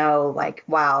get to know like,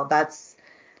 wow, that's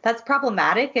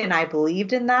problematic. And I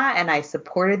believed in that and I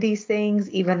supported these things,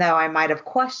 even though I might have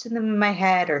questioned them in my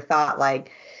head or thought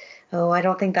like, oh, I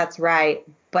don't think that's right,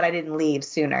 but I didn't leave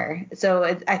sooner. So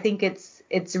I think it's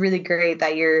really great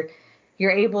that you're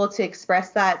able to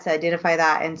express that, to identify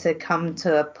that, and to come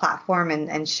to a platform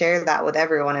and share that with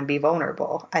everyone and be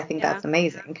vulnerable. I think Yeah. that's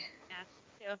amazing.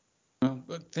 Yeah.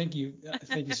 But thank you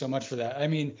so much for that. I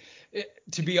mean,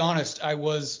 to be honest, I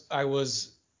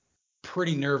was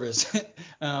pretty nervous,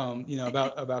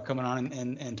 about coming on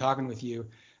and talking with you.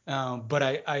 But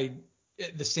I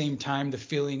at the same time, the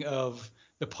feeling of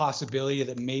the possibility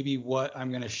that maybe what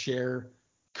I'm going to share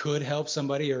could help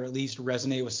somebody or at least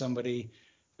resonate with somebody.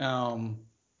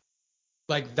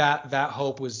 Like that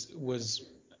hope was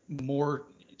more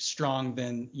strong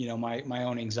than, my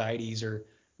own anxieties or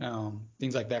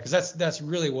things like that. Cause that's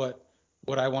really what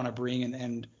I want to bring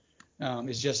and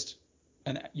is just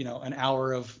an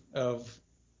hour of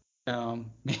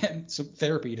some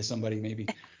therapy to somebody maybe.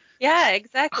 Yeah,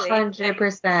 exactly.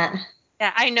 100%.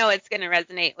 Yeah, I know it's going to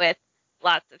resonate with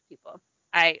lots of people.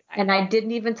 I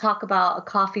didn't even talk about a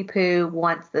coffee poo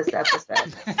once this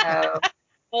episode. So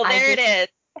well, there it is.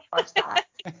 Watch that.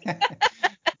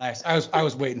 Nice. I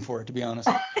was waiting for it, to be honest.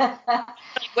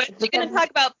 What are you going to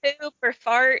talk about, poop or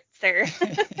farts or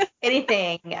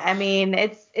anything? I mean,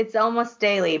 it's almost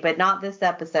daily, but not this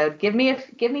episode. Give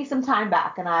me some time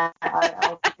back, and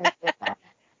I'll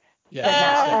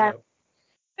Yeah.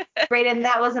 Braden,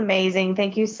 that was amazing.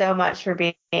 Thank you so much for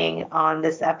being on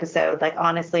this episode. Like,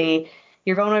 honestly,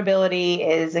 your vulnerability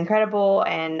is incredible,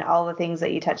 and all the things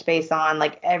that you touch base on,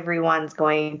 like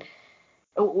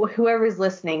whoever's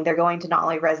listening, they're going to not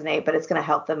only resonate, but it's going to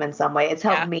help them in some way. It's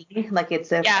helped me. Like,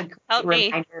 it's a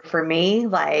reminder for me.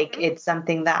 Like, it's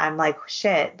something that I'm like,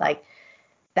 shit, like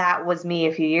that was me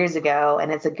a few years ago. And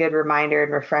it's a good reminder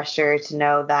and refresher to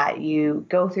know that you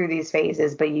go through these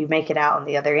phases, but you make it out on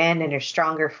the other end and you're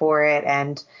stronger for it.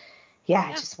 And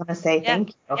I just want to say thank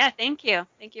you. Yeah, thank you.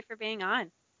 Thank you for being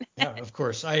on. Yeah, of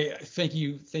course. I thank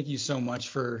you so much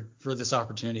for this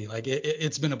opportunity. Like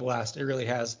it's been a blast. It really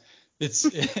has.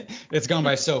 It's gone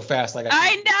by so fast. Like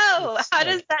I know. How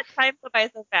does that time go by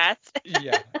so fast?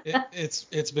 Yeah,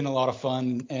 it's been a lot of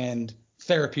fun and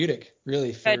therapeutic,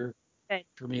 really, for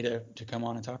me to come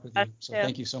on and talk with you. So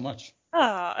thank you so much.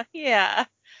 Oh, yeah.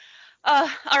 All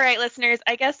right, listeners.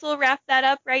 I guess we'll wrap that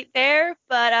up right there.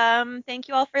 But thank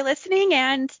you all for listening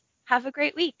and have a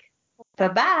great week.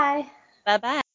 Bye-bye. Bye-bye.